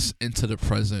future us into the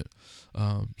present,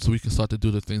 so we can start to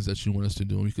do the things that you want us to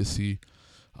do, and we can see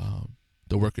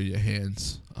the work of your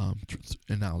hands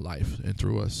in our life and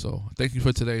through us. So thank you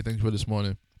for today. Thank you for this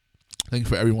morning. Thank you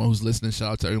for everyone who's listening.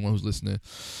 Shout out to everyone who's listening.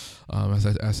 As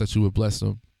I ask that you would bless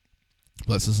them.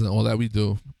 Bless us in all that we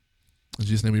do. In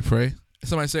Jesus' name we pray.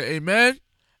 Somebody say amen.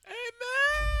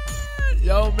 Amen.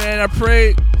 Yo, man, I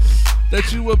pray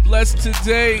that you were blessed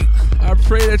today. I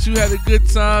pray that you had a good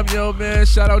time. Yo, man,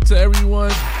 shout out to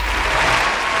everyone.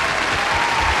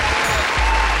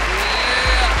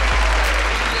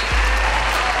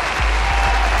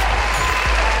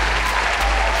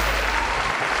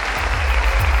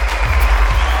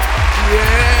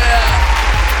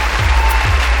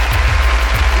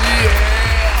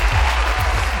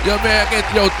 Yo, man,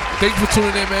 thank you for tuning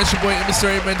in, man. It's your boy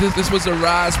Emissary, man. This was a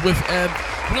Rise with M.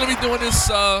 We're going to be doing this.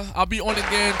 I'll be on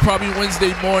again probably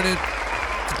Wednesday morning.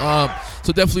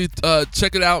 So definitely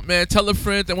check it out, man. Tell a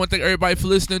friend. I want to thank everybody for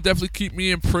listening. Definitely keep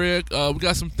me in prayer. We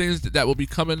got some things that will be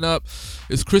coming up.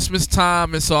 It's Christmas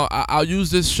time, and so I'll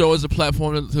use this show as a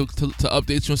platform to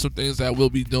update you on some things that we'll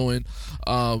be doing.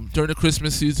 During the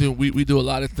Christmas season, we do a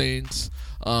lot of things.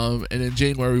 And in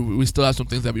January, we still have some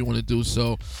things that we want to do.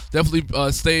 So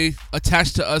definitely stay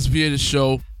attached to us via the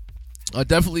show.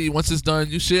 Definitely, once it's done,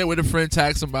 you share it with a friend,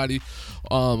 tag somebody,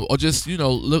 or just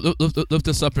lift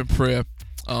us up in prayer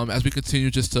as we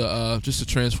continue just to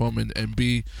transform and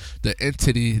be the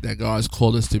entity that God has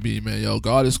called us to be, man. Yo,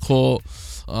 God is called.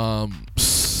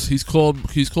 He's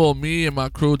called me and my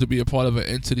crew to be a part of an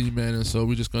entity, man. And so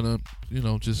we're just gonna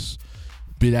just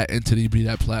be that entity, be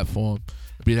that platform.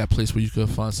 Be that place where you can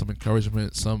find some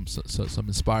encouragement, some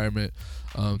inspirement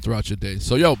throughout your day.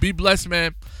 So, yo, be blessed,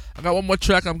 man. I got one more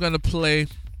track I'm going to play,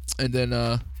 and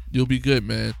then you'll be good,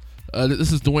 man.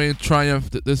 This is Dwayne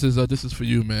Triumph. This is for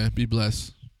you, man. Be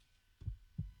blessed.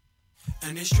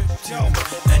 And they stripped him,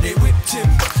 and they whipped him,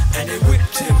 and they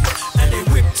whipped him, and they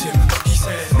whipped him. He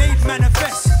said, made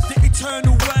manifest, the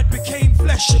eternal word became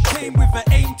flesh. It came with an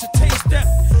aim to taste death.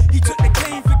 He took the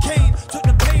cane for Cain, took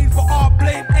the pain for our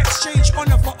blame, exchange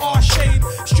honor for our shame.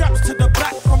 Straps to the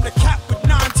back from the cap with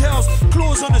 9 tails,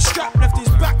 claws on the strap left his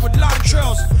back with line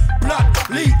trails. Blood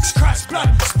leaks, Christ's blood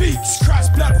speaks,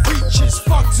 Christ's blood reaches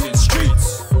thugs in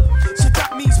streets. So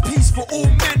that means peace for all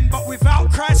men, but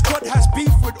without Christ, God has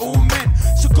beef with all men.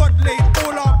 So God laid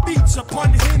all our beats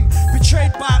upon him,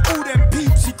 betrayed by all them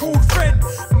peeps he called friend,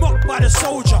 mocked by the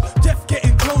soldier, death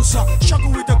getting closer,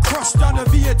 struggle with the cross down the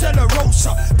Via della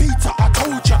Rosa. Peter, I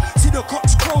told ya, see the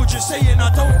cops crowd ya, saying I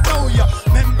don't know ya.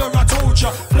 Remember I told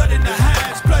ya, blood in the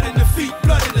hands, blood in the feet,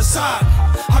 blood in the side.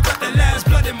 I got the lamb's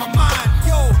blood in my mind,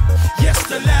 yo. Yes,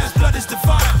 the lamb's blood is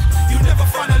divine. You never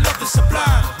find a love that's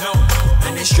sublime, no.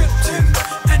 And they stripped him,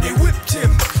 and they whipped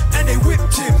him, and they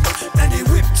whipped him, and they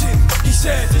whipped him. He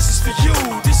said, this is for you,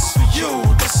 this is for you,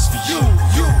 this is for you,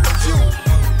 you.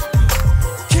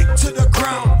 Kicked to the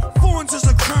ground, thorns as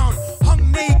a crown,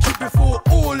 hung naked before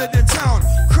all of the town.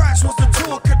 Christ was the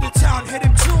talk of the town, had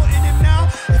him taunting him now.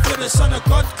 If you're the son of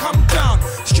God, come down.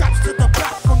 Straps to the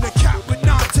back from the cat with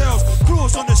 9 tails,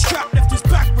 claws on the strap left his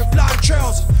back with line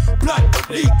trails. Blood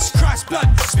leaks, Christ's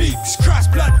blood speaks,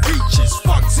 Christ's blood reaches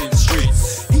thugs in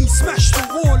streets. He smashed the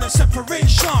wall of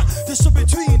separation, this was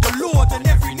between the Lord and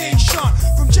every nation.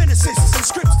 From Genesis and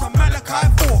scripts to Malachi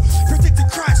 4, predicted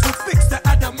Christ would fix the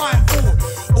Adamite fall.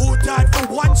 All died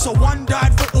for one, so one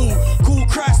died for all. Call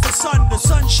Christ the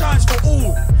sun shines for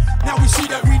all. Now we see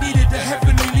that we needed the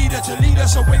heavenly leader to lead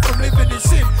us away from living in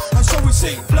sin. And so we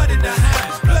sing blood in the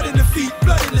hands, blood in the feet,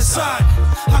 blood in the side.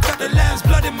 I got the lamb's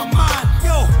blood in my mind,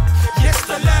 yo. Yes,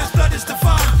 the lamb's blood is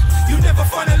divine. You never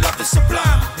find a love that's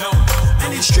sublime, no. And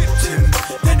they stripped him,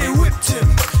 then they whipped him,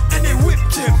 and they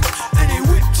whipped him, and they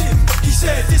whipped him. He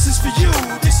said, this is for you,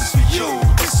 this is for you,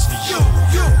 this is for you,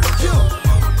 you.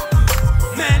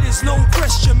 Man is no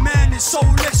question, man is so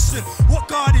less than what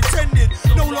God intended.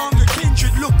 No longer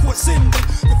kindred, look what's ended.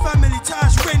 The family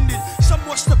ties rended. Some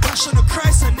watched the passion of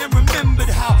Christ and then remembered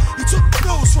how he took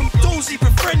those from those he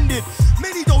befriended.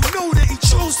 Many don't know that he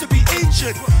chose to be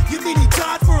injured. You mean he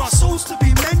died for our souls to be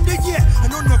mended? Yeah,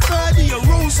 and on the third he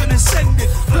arose and ascended.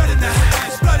 Blood in the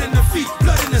hands, blood in the feet,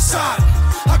 blood in the side.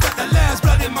 I got the lamb's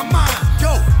blood in my mind,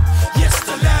 yo. Yes,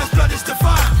 the lamb's blood is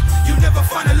divine. You never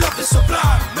find a love that's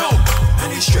sublime, no.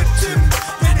 And they stripped him,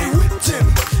 and they whipped him,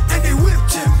 and they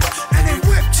whipped him, and they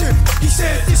whipped him. He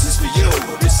said, this is for you,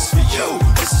 this is for you,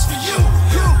 this is for you,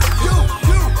 you.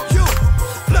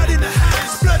 Blood in the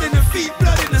hands, blood in the feet.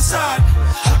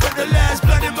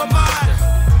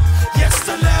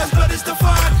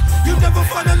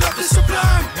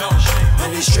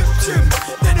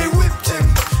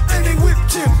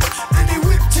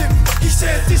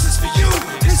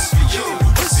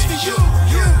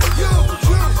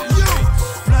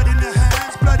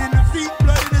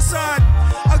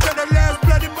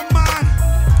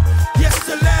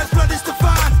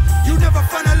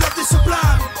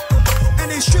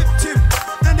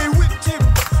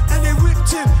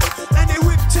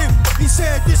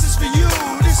 this is for you.